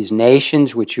for these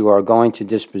nations which you are going to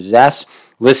dispossess.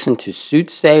 Listen to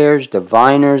soothsayers,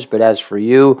 diviners, but as for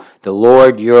you, the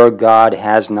Lord your God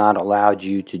has not allowed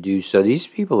you to do so. These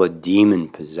people are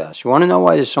demon-possessed. You want to know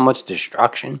why there's so much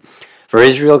destruction for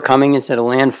Israel coming into the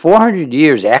land? 400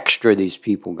 years extra these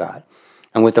people got.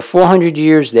 And with the 400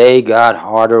 years, they got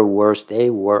harder, worse.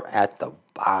 They were at the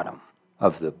bottom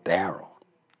of the barrel.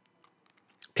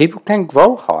 People can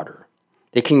grow harder.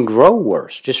 They can grow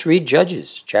worse. Just read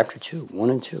Judges chapter 2, 1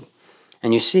 and 2.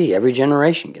 And you see, every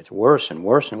generation gets worse and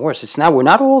worse and worse. We're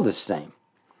not all the same.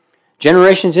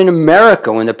 Generations in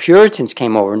America, when the Puritans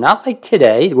came over, not like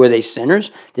today, were they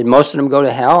sinners? Did most of them go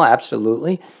to hell?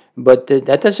 Absolutely. But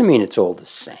that doesn't mean it's all the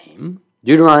same.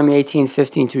 Deuteronomy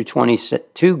 18:15 through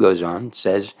 22 goes on. It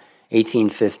says,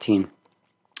 18:15,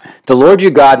 the Lord your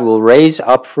God will raise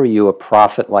up for you a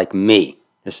prophet like me.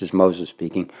 This is Moses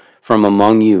speaking. From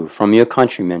among you, from your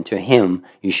countrymen, to him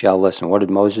you shall listen. What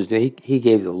did Moses do? He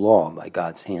gave the law by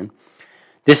God's hand.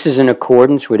 This is in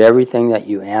accordance with everything that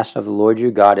you asked of the Lord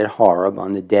your God at Horeb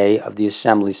on the day of the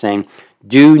assembly, saying,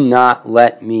 do not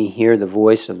let me hear the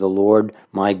voice of the Lord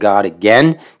my God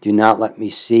again. Do not let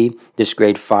me see this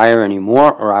great fire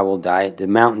anymore, or I will die. The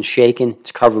mountain's shaken.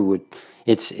 It's covered with,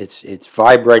 it's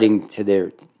vibrating to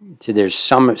their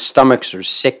stomachs are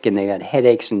sick, and they got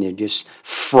headaches, and they're just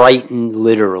frightened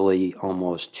literally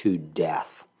almost to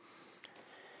death.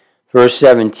 Verse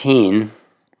 17,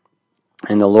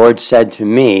 and the Lord said to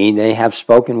me, they have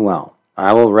spoken well.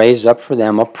 I will raise up for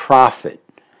them a prophet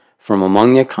from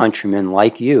among their countrymen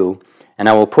like you, and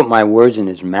I will put my words in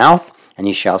his mouth, and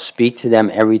he shall speak to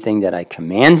them everything that I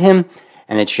command him,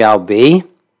 and it shall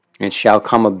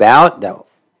come about that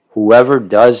whoever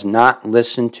does not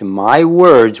listen to my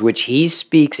words, which he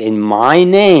speaks in my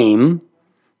name,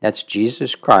 that's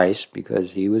Jesus Christ,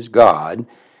 because he was God,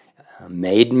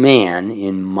 made man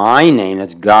in my name,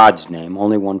 that's God's name,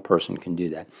 only one person can do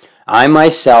that. I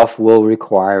myself will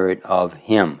require it of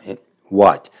him.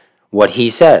 What? What he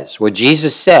says, what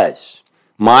Jesus says,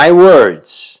 my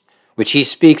words, which he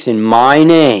speaks in my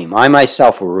name, I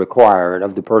myself will require it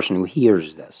of the person who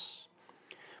hears this.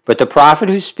 But the prophet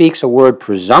who speaks a word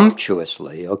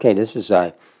presumptuously, okay, this is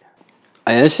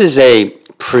a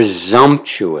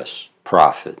presumptuous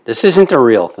prophet. This isn't a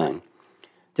real thing.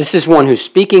 This is one who's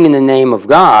speaking in the name of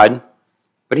God,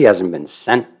 but he hasn't been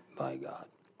sent by God.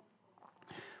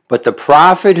 But the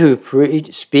prophet who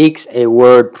speaks a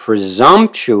word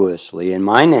presumptuously in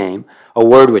my name, a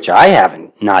word which I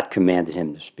haven't not commanded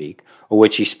him to speak, or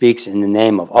which he speaks in the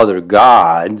name of other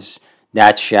gods,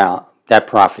 that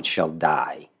prophet shall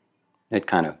die. It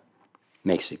kind of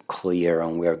makes it clear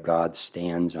on where God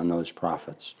stands on those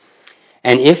prophets.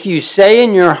 And if you say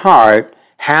in your heart,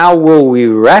 how will we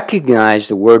recognize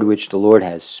the word which the Lord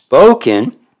has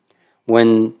spoken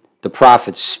when the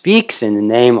prophet speaks in the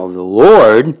name of the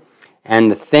Lord and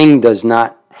the thing does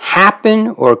not happen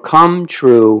or come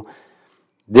true?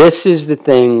 This is the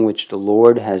thing which the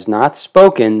Lord has not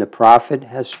spoken. The prophet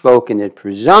has spoken it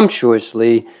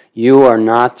presumptuously. You are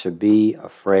not to be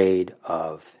afraid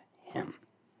of him.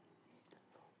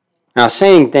 Now,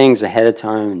 saying things ahead of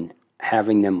time and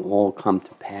having them all come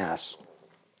to pass.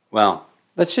 Well,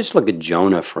 let's just look at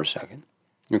Jonah for a second.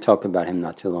 We talked about him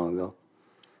not too long ago.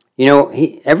 You know,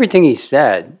 everything he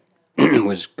said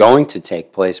was going to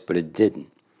take place, but it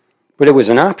didn't. But it was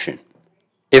an option.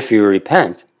 If you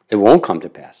repent, it won't come to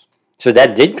pass. So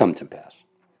that did come to pass.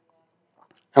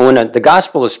 And when the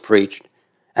gospel is preached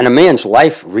and a man's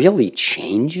life really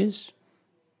changes,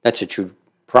 that's a true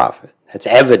prophet. That's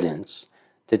evidence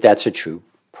that that's a true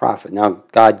prophet. Now,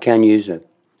 God can use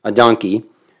a donkey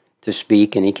to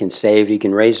speak, and he can save. He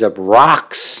can raise up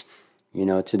rocks,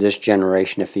 to this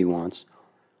generation if he wants.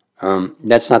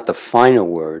 That's not the final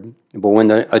word. But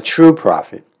when a true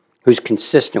prophet, who's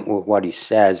consistent with what he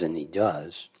says and he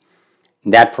does,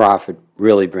 that prophet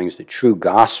really brings the true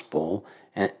gospel,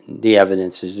 and the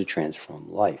evidence is the transformed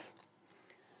life.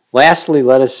 Lastly,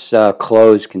 let us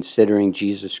close considering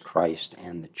Jesus Christ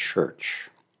and the church.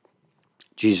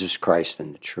 Jesus Christ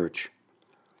and the church.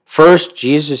 First,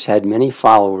 Jesus had many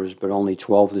followers, but only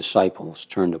 12 disciples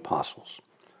turned apostles.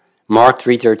 Mark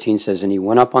 3:13 says, "And he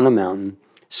went up on the mountain,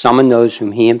 summoned those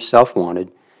whom he himself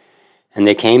wanted, and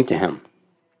they came to him.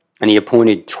 And he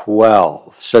appointed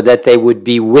 12, so that they would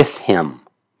be with him,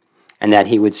 and that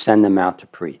he would send them out to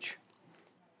preach."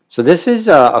 So this is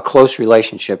a close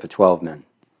relationship of 12 men.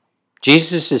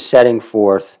 Jesus is setting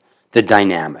forth the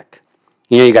dynamic.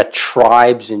 You got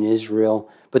tribes in Israel,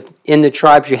 but in the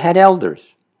tribes you had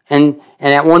elders. And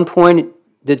at one point,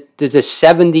 the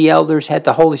 70 elders had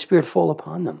the Holy Spirit fall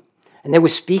upon them. And they were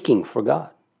speaking for God.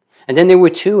 And then there were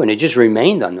two, and it just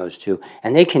remained on those two.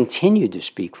 And they continued to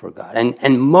speak for God.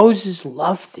 And Moses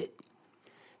loved it.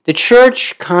 The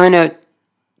church kind of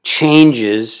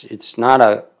changes. It's not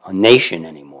a nation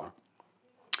anymore.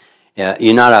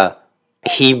 You're not a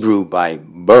Hebrew by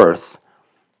birth.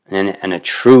 And a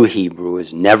true Hebrew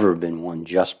has never been one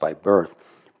just by birth,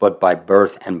 but by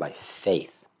birth and by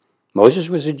faith. Moses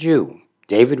was a Jew.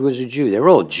 David was a Jew. They were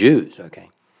all Jews, okay?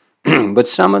 But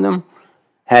some of them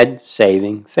had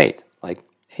saving faith, like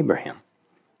Abraham.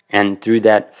 And through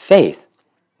that faith,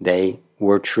 they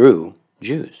were true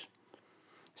Jews.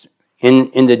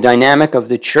 In the dynamic of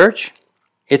the church,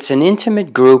 it's an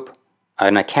intimate group,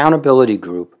 an accountability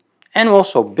group, and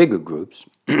also bigger groups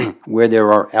where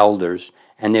there are elders,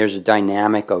 and there's a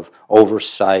dynamic of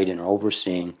oversight and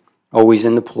overseeing, always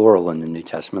in the plural in the New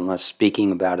Testament, unless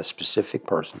speaking about a specific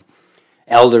person.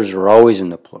 Elders are always in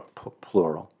the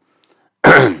plural.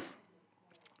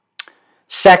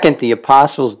 Second, the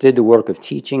apostles did the work of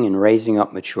teaching and raising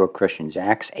up mature Christians.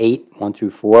 Acts 8,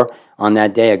 1-4, on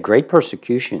that day a great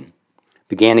persecution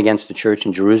began against the church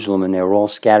in Jerusalem, and they were all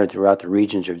scattered throughout the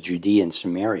regions of Judea and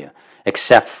Samaria,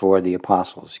 except for the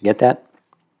apostles. Get that?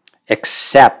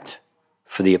 Except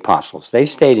for the apostles. They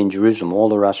stayed in Jerusalem. All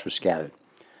the rest were scattered.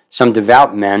 Some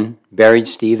devout men buried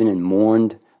Stephen and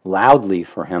mourned loudly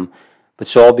for him, but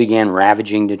Saul began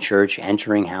ravaging the church,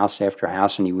 entering house after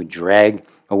house, and he would drag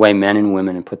away men and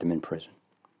women and put them in prison.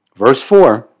 Verse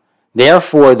 4,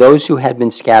 therefore those who had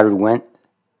been scattered went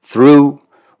through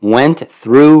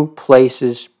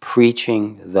places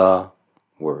preaching the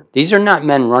word. These are not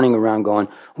men running around going,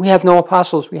 we have no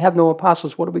apostles,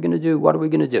 what are we going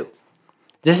to do?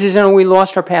 This isn't, we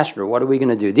lost our pastor, what are we going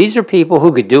to do? These are people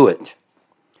who could do it.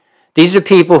 These are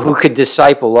people who could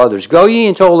disciple others. Go ye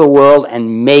into all the world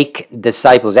and make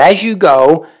disciples. As you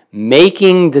go,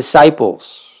 making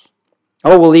disciples.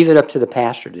 Oh, we'll leave it up to the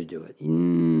pastor to do it.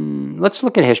 Let's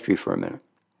look at history for a minute.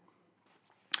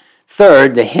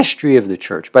 Third, the history of the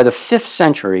church. By the 5th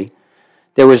century,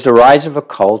 there was the rise of a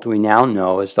cult we now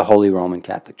know as the Holy Roman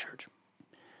Catholic Church.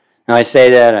 Now, I say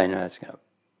that, I know it's going to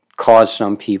cause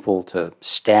some people to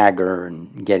stagger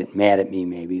and get mad at me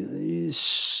maybe.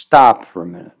 Stop for a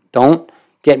minute. Don't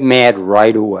get mad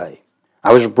right away.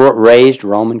 I was raised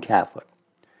Roman Catholic.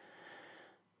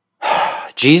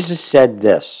 Jesus said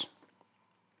this.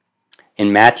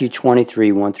 In Matthew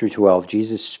 23, 1-12,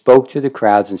 Jesus spoke to the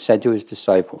crowds and said to his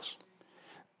disciples,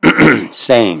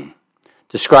 saying,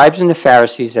 the scribes and the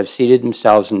Pharisees have seated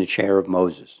themselves in the chair of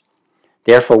Moses.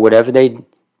 Therefore, whatever they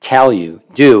tell you,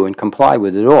 do and comply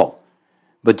with it all.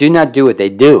 But do not do what they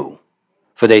do,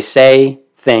 for they say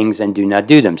things and do not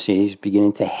do them. See, he's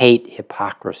beginning to hate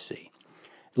hypocrisy.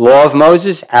 Law of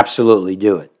Moses, absolutely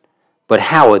do it. But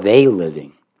how are they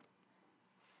living?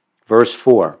 Verse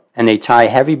 4, and they tie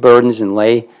heavy burdens and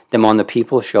lay them on the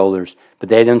people's shoulders, but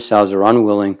they themselves are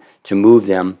unwilling to move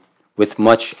them with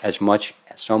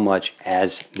so much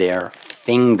as their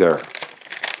finger.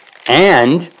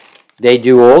 And they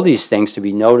do all these things to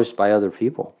be noticed by other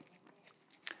people.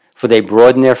 For they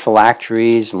broaden their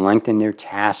phylacteries and lengthen their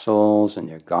tassels and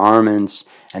their garments,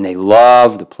 and they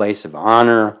love the place of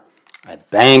honor at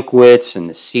banquets and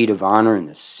the seat of honor in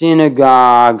the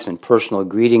synagogues and personal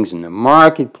greetings in the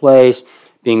marketplace,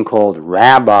 being called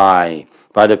rabbi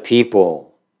by the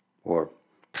people or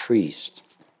priest.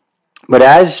 But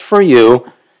as for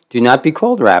you, do not be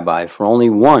called rabbi, for only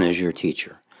one is your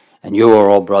teacher, and you are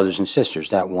all brothers and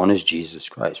sisters. That one is Jesus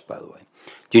Christ, by the way.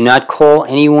 Do not call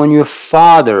anyone your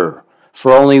father,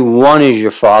 for only one is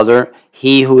your Father,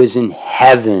 he who is in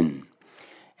heaven.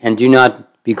 And do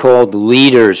not be called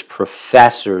leaders,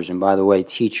 professors, and by the way,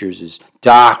 teachers is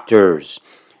doctors.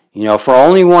 For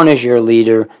only one is your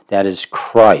leader, that is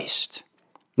Christ.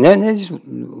 And then there's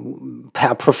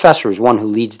a professor is one who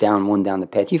leads one down the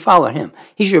path. You follow him.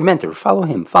 He's your mentor. Follow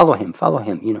him, follow him, follow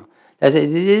him.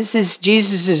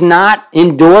 Jesus is not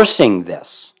endorsing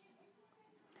this.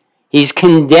 He's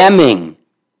condemning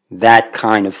that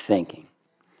kind of thinking.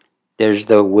 There's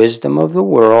the wisdom of the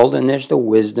world, and there's the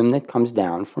wisdom that comes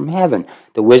down from heaven.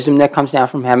 The wisdom that comes down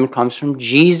from heaven comes from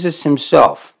Jesus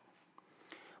himself.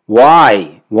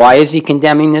 Why? Why is he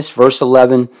condemning this? Verse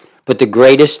 11, but the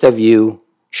greatest of you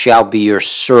shall be your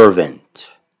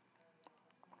servant.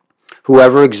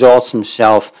 Whoever exalts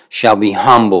himself shall be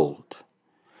humbled,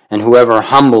 and whoever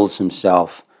humbles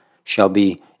himself shall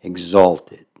be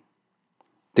exalted.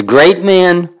 The great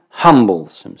man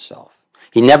humbles himself.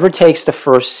 He never takes the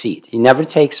first seat. He never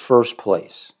takes first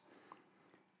place.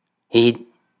 He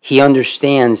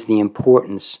understands the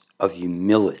importance of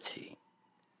humility.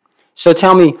 So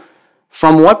tell me,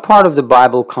 from what part of the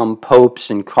Bible come popes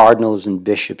and cardinals and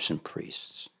bishops and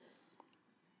priests?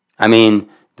 I mean,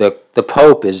 the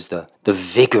pope is the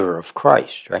vicar of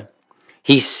Christ, right?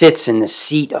 He sits in the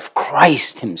seat of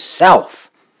Christ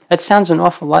himself. That sounds an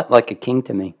awful lot like a king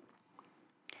to me.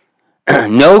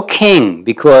 No king,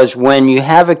 because when you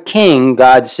have a king,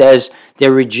 God says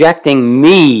they're rejecting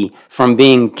me from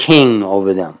being king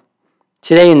over them.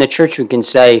 Today in the church we can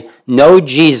say, no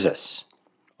Jesus,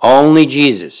 only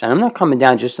Jesus. And I'm not coming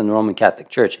down just on the Roman Catholic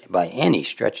Church by any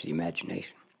stretch of the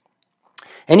imagination.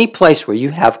 Any place where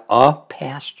you have a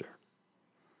pastor,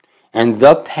 and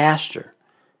the pastor,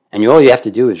 and all you have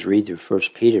to do is read through 1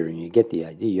 Peter and you get the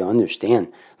idea, you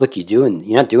understand. Look, you're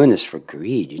not doing this for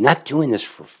greed. You're not doing this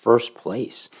for first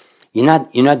place. You're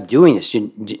not doing this.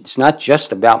 It's not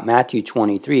just about Matthew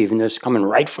 23, even though it's coming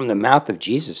right from the mouth of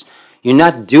Jesus. You're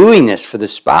not doing this for the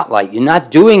spotlight. You're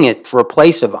not doing it for a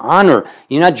place of honor.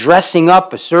 You're not dressing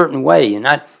up a certain way. You're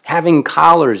not having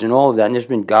collars and all of that. And there's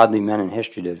been godly men in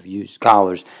history that have used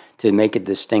collars to make a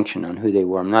distinction on who they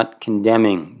were. I'm not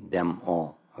condemning them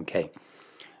all, okay?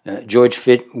 George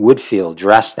Whitefield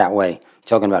dressed that way,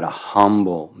 talking about a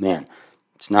humble man.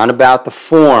 It's not about the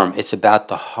form, it's about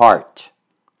the heart.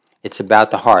 It's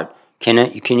about the heart.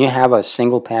 Can you have a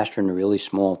single pastor in a really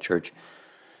small church?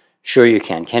 Sure you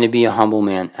can. Can he be a humble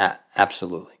man?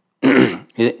 Absolutely.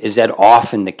 Is that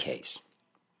often the case?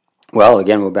 Well,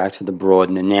 again, we're back to the broad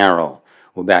and the narrow.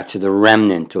 We're back to the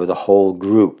remnant or the whole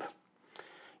group.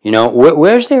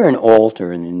 Where's there an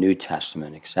altar in the New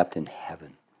Testament except in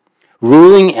heaven?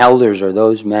 Ruling elders are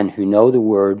those men who know the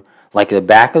word like the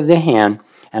back of the hand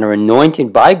and are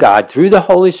anointed by God through the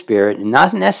Holy Spirit, and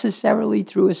not necessarily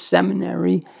through a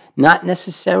seminary, not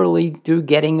necessarily through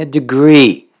getting a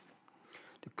degree.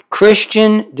 The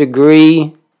Christian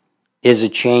degree is a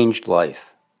changed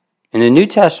life. In the New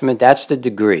Testament, that's the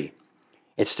degree.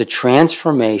 It's the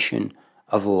transformation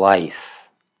of life.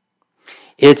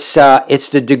 It's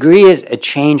the degree is a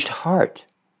changed heart,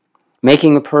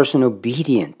 making a person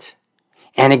obedient,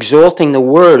 and exalting the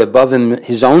word above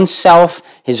his own self,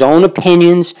 his own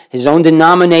opinions, his own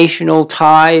denominational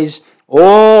ties.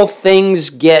 All things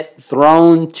get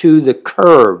thrown to the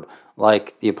curb,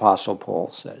 like the Apostle Paul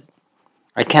said.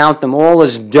 I count them all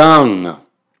as dung.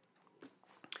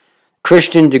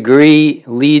 Christian degree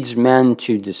leads men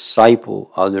to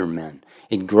disciple other men.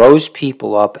 It grows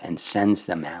people up and sends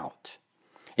them out.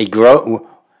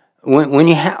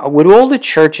 With all the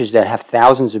churches that have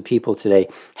thousands of people today,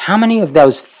 how many of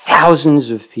those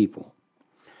thousands of people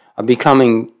are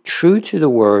becoming true to the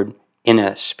word in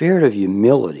a spirit of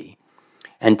humility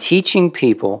and teaching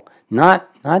people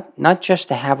not just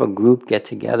to have a group get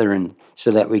together and so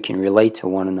that we can relate to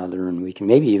one another and we can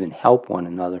maybe even help one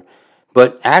another,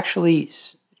 but actually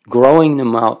growing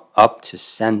them up to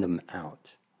send them out.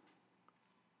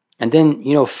 And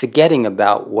then, forgetting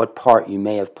about what part you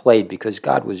may have played because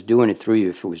God was doing it through you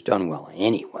if it was done well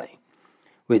anyway.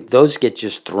 Those get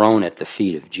just thrown at the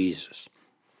feet of Jesus.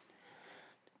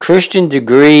 Christian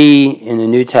degree in the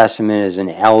New Testament is an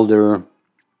elder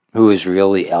who is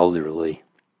really elderly.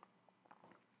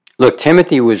 Look,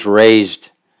 Timothy was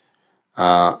raised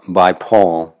by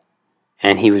Paul,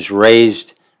 and he was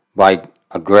raised by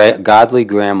a godly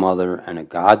grandmother and a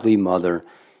godly mother,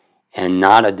 and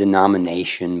not a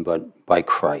denomination, but by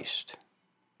Christ.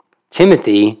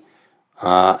 Timothy,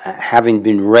 having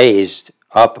been raised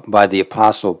up by the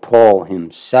Apostle Paul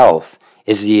himself,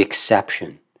 is the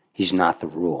exception. He's not the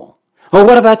rule. Oh,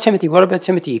 what about Timothy? What about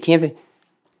Timothy? You can't be...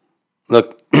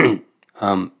 Look,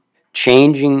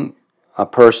 changing a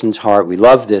person's heart, we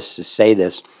love this to say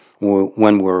this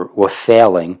when we're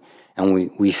failing,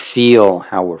 and we feel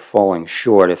how we're falling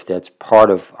short, if that's part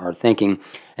of our thinking,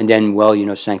 and then,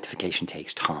 sanctification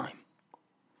takes time.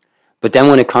 But then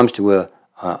when it comes to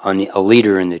a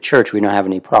leader in the church, we don't have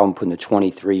any problem putting a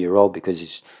 23-year-old because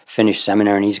he's finished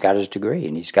seminary and he's got his degree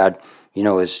and he's got,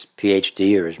 his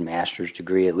PhD or his master's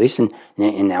degree at least, and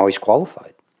now he's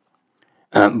qualified.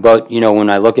 But when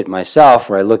I look at myself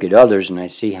or I look at others and I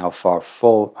see how far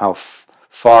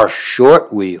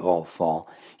short we all fall,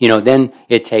 then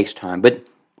it takes time. But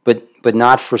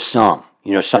not for some.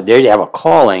 So they have a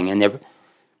calling, and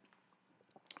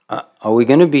are we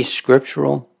going to be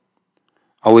scriptural?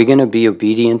 Are we going to be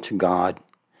obedient to God?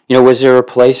 Was there a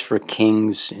place for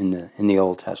kings in the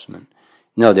Old Testament?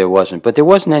 No, there wasn't. But there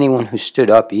wasn't anyone who stood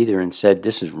up either and said,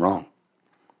 this is wrong.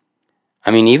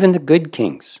 I mean, even the good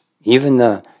kings, even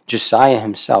the Josiah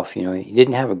himself, he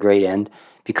didn't have a great end,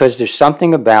 because there's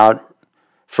something about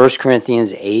 1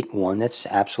 Corinthians 8:1 that's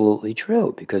absolutely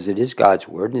true, because it is God's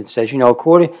word, and it says,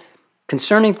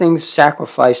 concerning things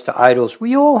sacrificed to idols,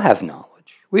 we all have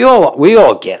knowledge. We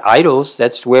all get idols.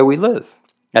 That's where we live.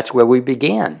 That's where we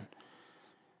began.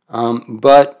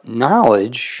 But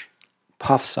knowledge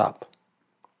puffs up.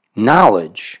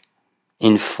 Knowledge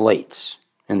inflates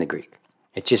in the Greek.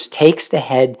 It just takes the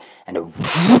head and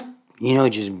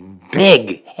just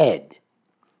big head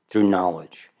through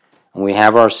knowledge. And we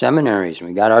have our seminaries, and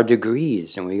we got our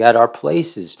degrees, and we got our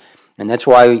places. And that's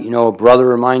why, a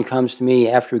brother of mine comes to me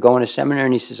after going to seminary,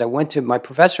 and he says, I went to my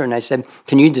professor, and I said,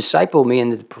 can you disciple me?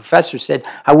 And the professor said,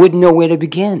 I wouldn't know where to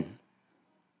begin.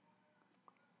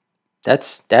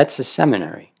 That's a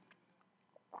seminary.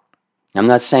 I'm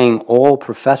not saying all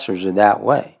professors are that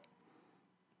way.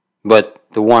 But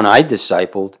the one I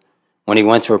discipled, when he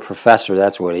went to a professor,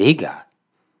 that's what he got.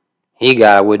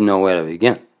 I wouldn't know where to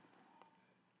begin.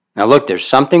 Now look, there's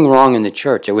something wrong in the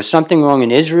church. There was something wrong in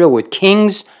Israel with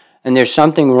kings, and there's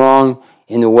something wrong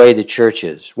in the way the church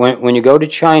is. When you go to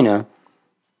China,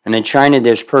 and in China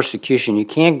there's persecution, you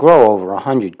can't grow over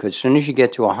 100, because as soon as you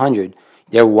get to 100,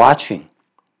 they're watching.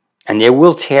 And they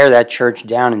will tear that church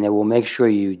down, and they will make sure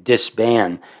you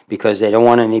disband, because they don't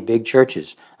want any big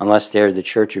churches unless they're the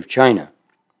Church of China,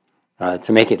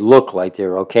 to make it look like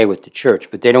they're okay with the church.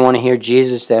 But they don't want to hear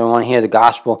Jesus. They don't want to hear the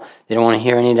gospel. They don't want to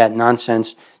hear any of that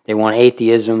nonsense. They want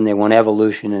atheism. They want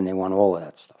evolution, and they want all of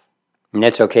that stuff. And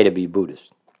it's okay to be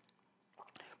Buddhist.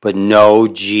 But no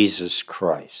Jesus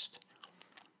Christ.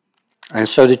 And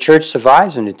so the church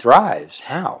survives and it thrives.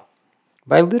 How?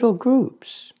 By little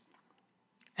groups.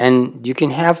 And you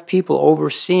can have people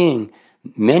overseeing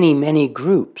many, many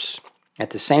groups.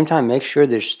 At the same time, make sure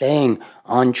they're staying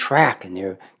on track, and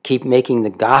they keep making the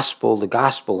gospel,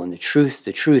 and the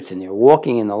truth, and they're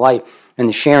walking in the light, and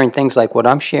they're sharing things like what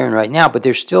I'm sharing right now, but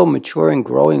they're still maturing,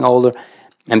 growing older,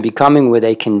 and becoming where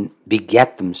they can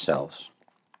beget themselves.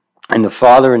 And the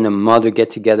father and the mother get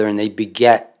together, and they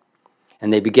beget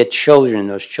children, and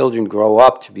those children grow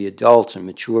up to be adults and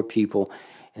mature people,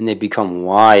 and they become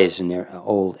wise in their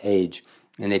old age,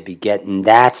 and they beget, and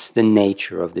that's the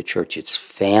nature of the church. It's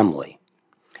family,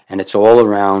 and it's all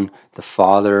around the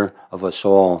Father of us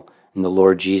all, and the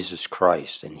Lord Jesus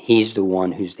Christ, and He's the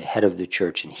one who's the head of the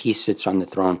church, and He sits on the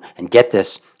throne, and get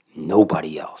this,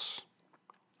 nobody else.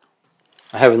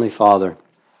 Heavenly Father,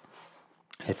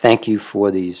 I thank You for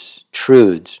these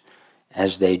truths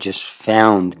as they just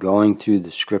found going through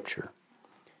the Scripture,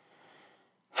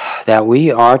 that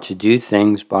we are to do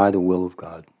things by the will of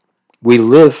God. We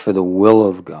live for the will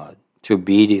of God, to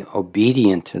be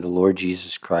obedient to the Lord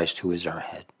Jesus Christ, who is our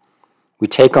head. We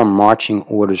take our marching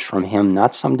orders from Him,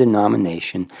 not some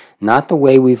denomination, not the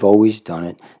way we've always done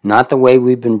it, not the way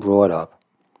we've been brought up.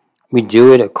 We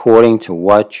do it according to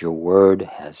what Your word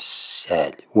has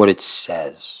said, what it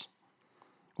says.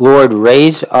 Lord,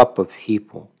 raise up a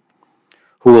people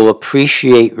who will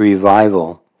appreciate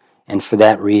revival, and for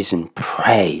that reason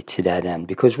pray to that end.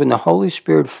 Because when the Holy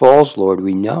Spirit falls, Lord,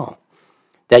 we know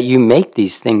that You make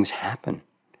these things happen.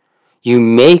 You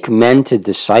make men to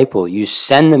disciple. You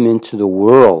send them into the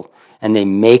world, and they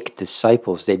make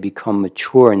disciples. They become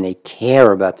mature, and they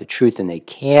care about the truth, and they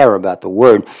care about the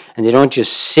word, and they don't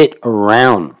just sit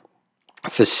around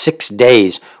for 6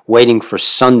 days waiting for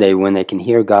Sunday when they can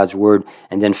hear God's word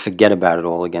and then forget about it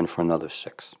all again for another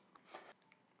 6.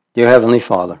 Dear Heavenly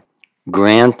Father,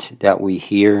 grant that we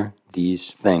hear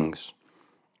these things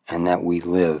and that we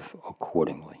live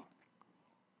accordingly.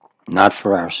 Not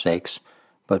for our sakes,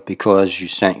 but because You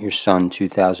sent Your Son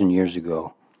 2,000 years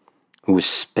ago, who was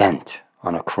spent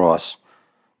on a cross,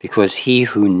 because He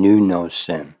who knew no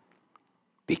sin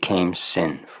became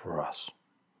sin for us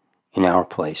in our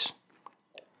place.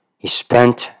 He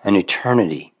spent an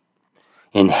eternity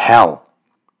in hell,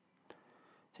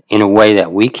 in a way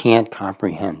that we can't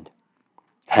comprehend,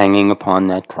 hanging upon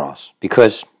that cross,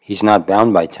 because he's not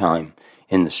bound by time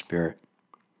in the Spirit.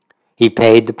 He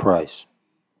paid the price.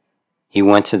 He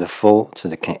went to the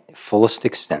fullest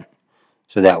extent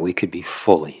so that we could be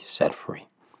fully set free.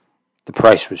 The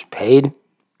price was paid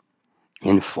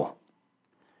in full.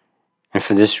 And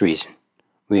for this reason,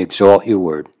 we exalt your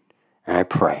word, and I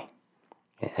pray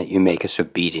that you make us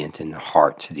obedient in the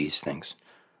heart to these things.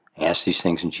 I ask these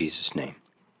things in Jesus' name.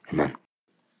 Amen.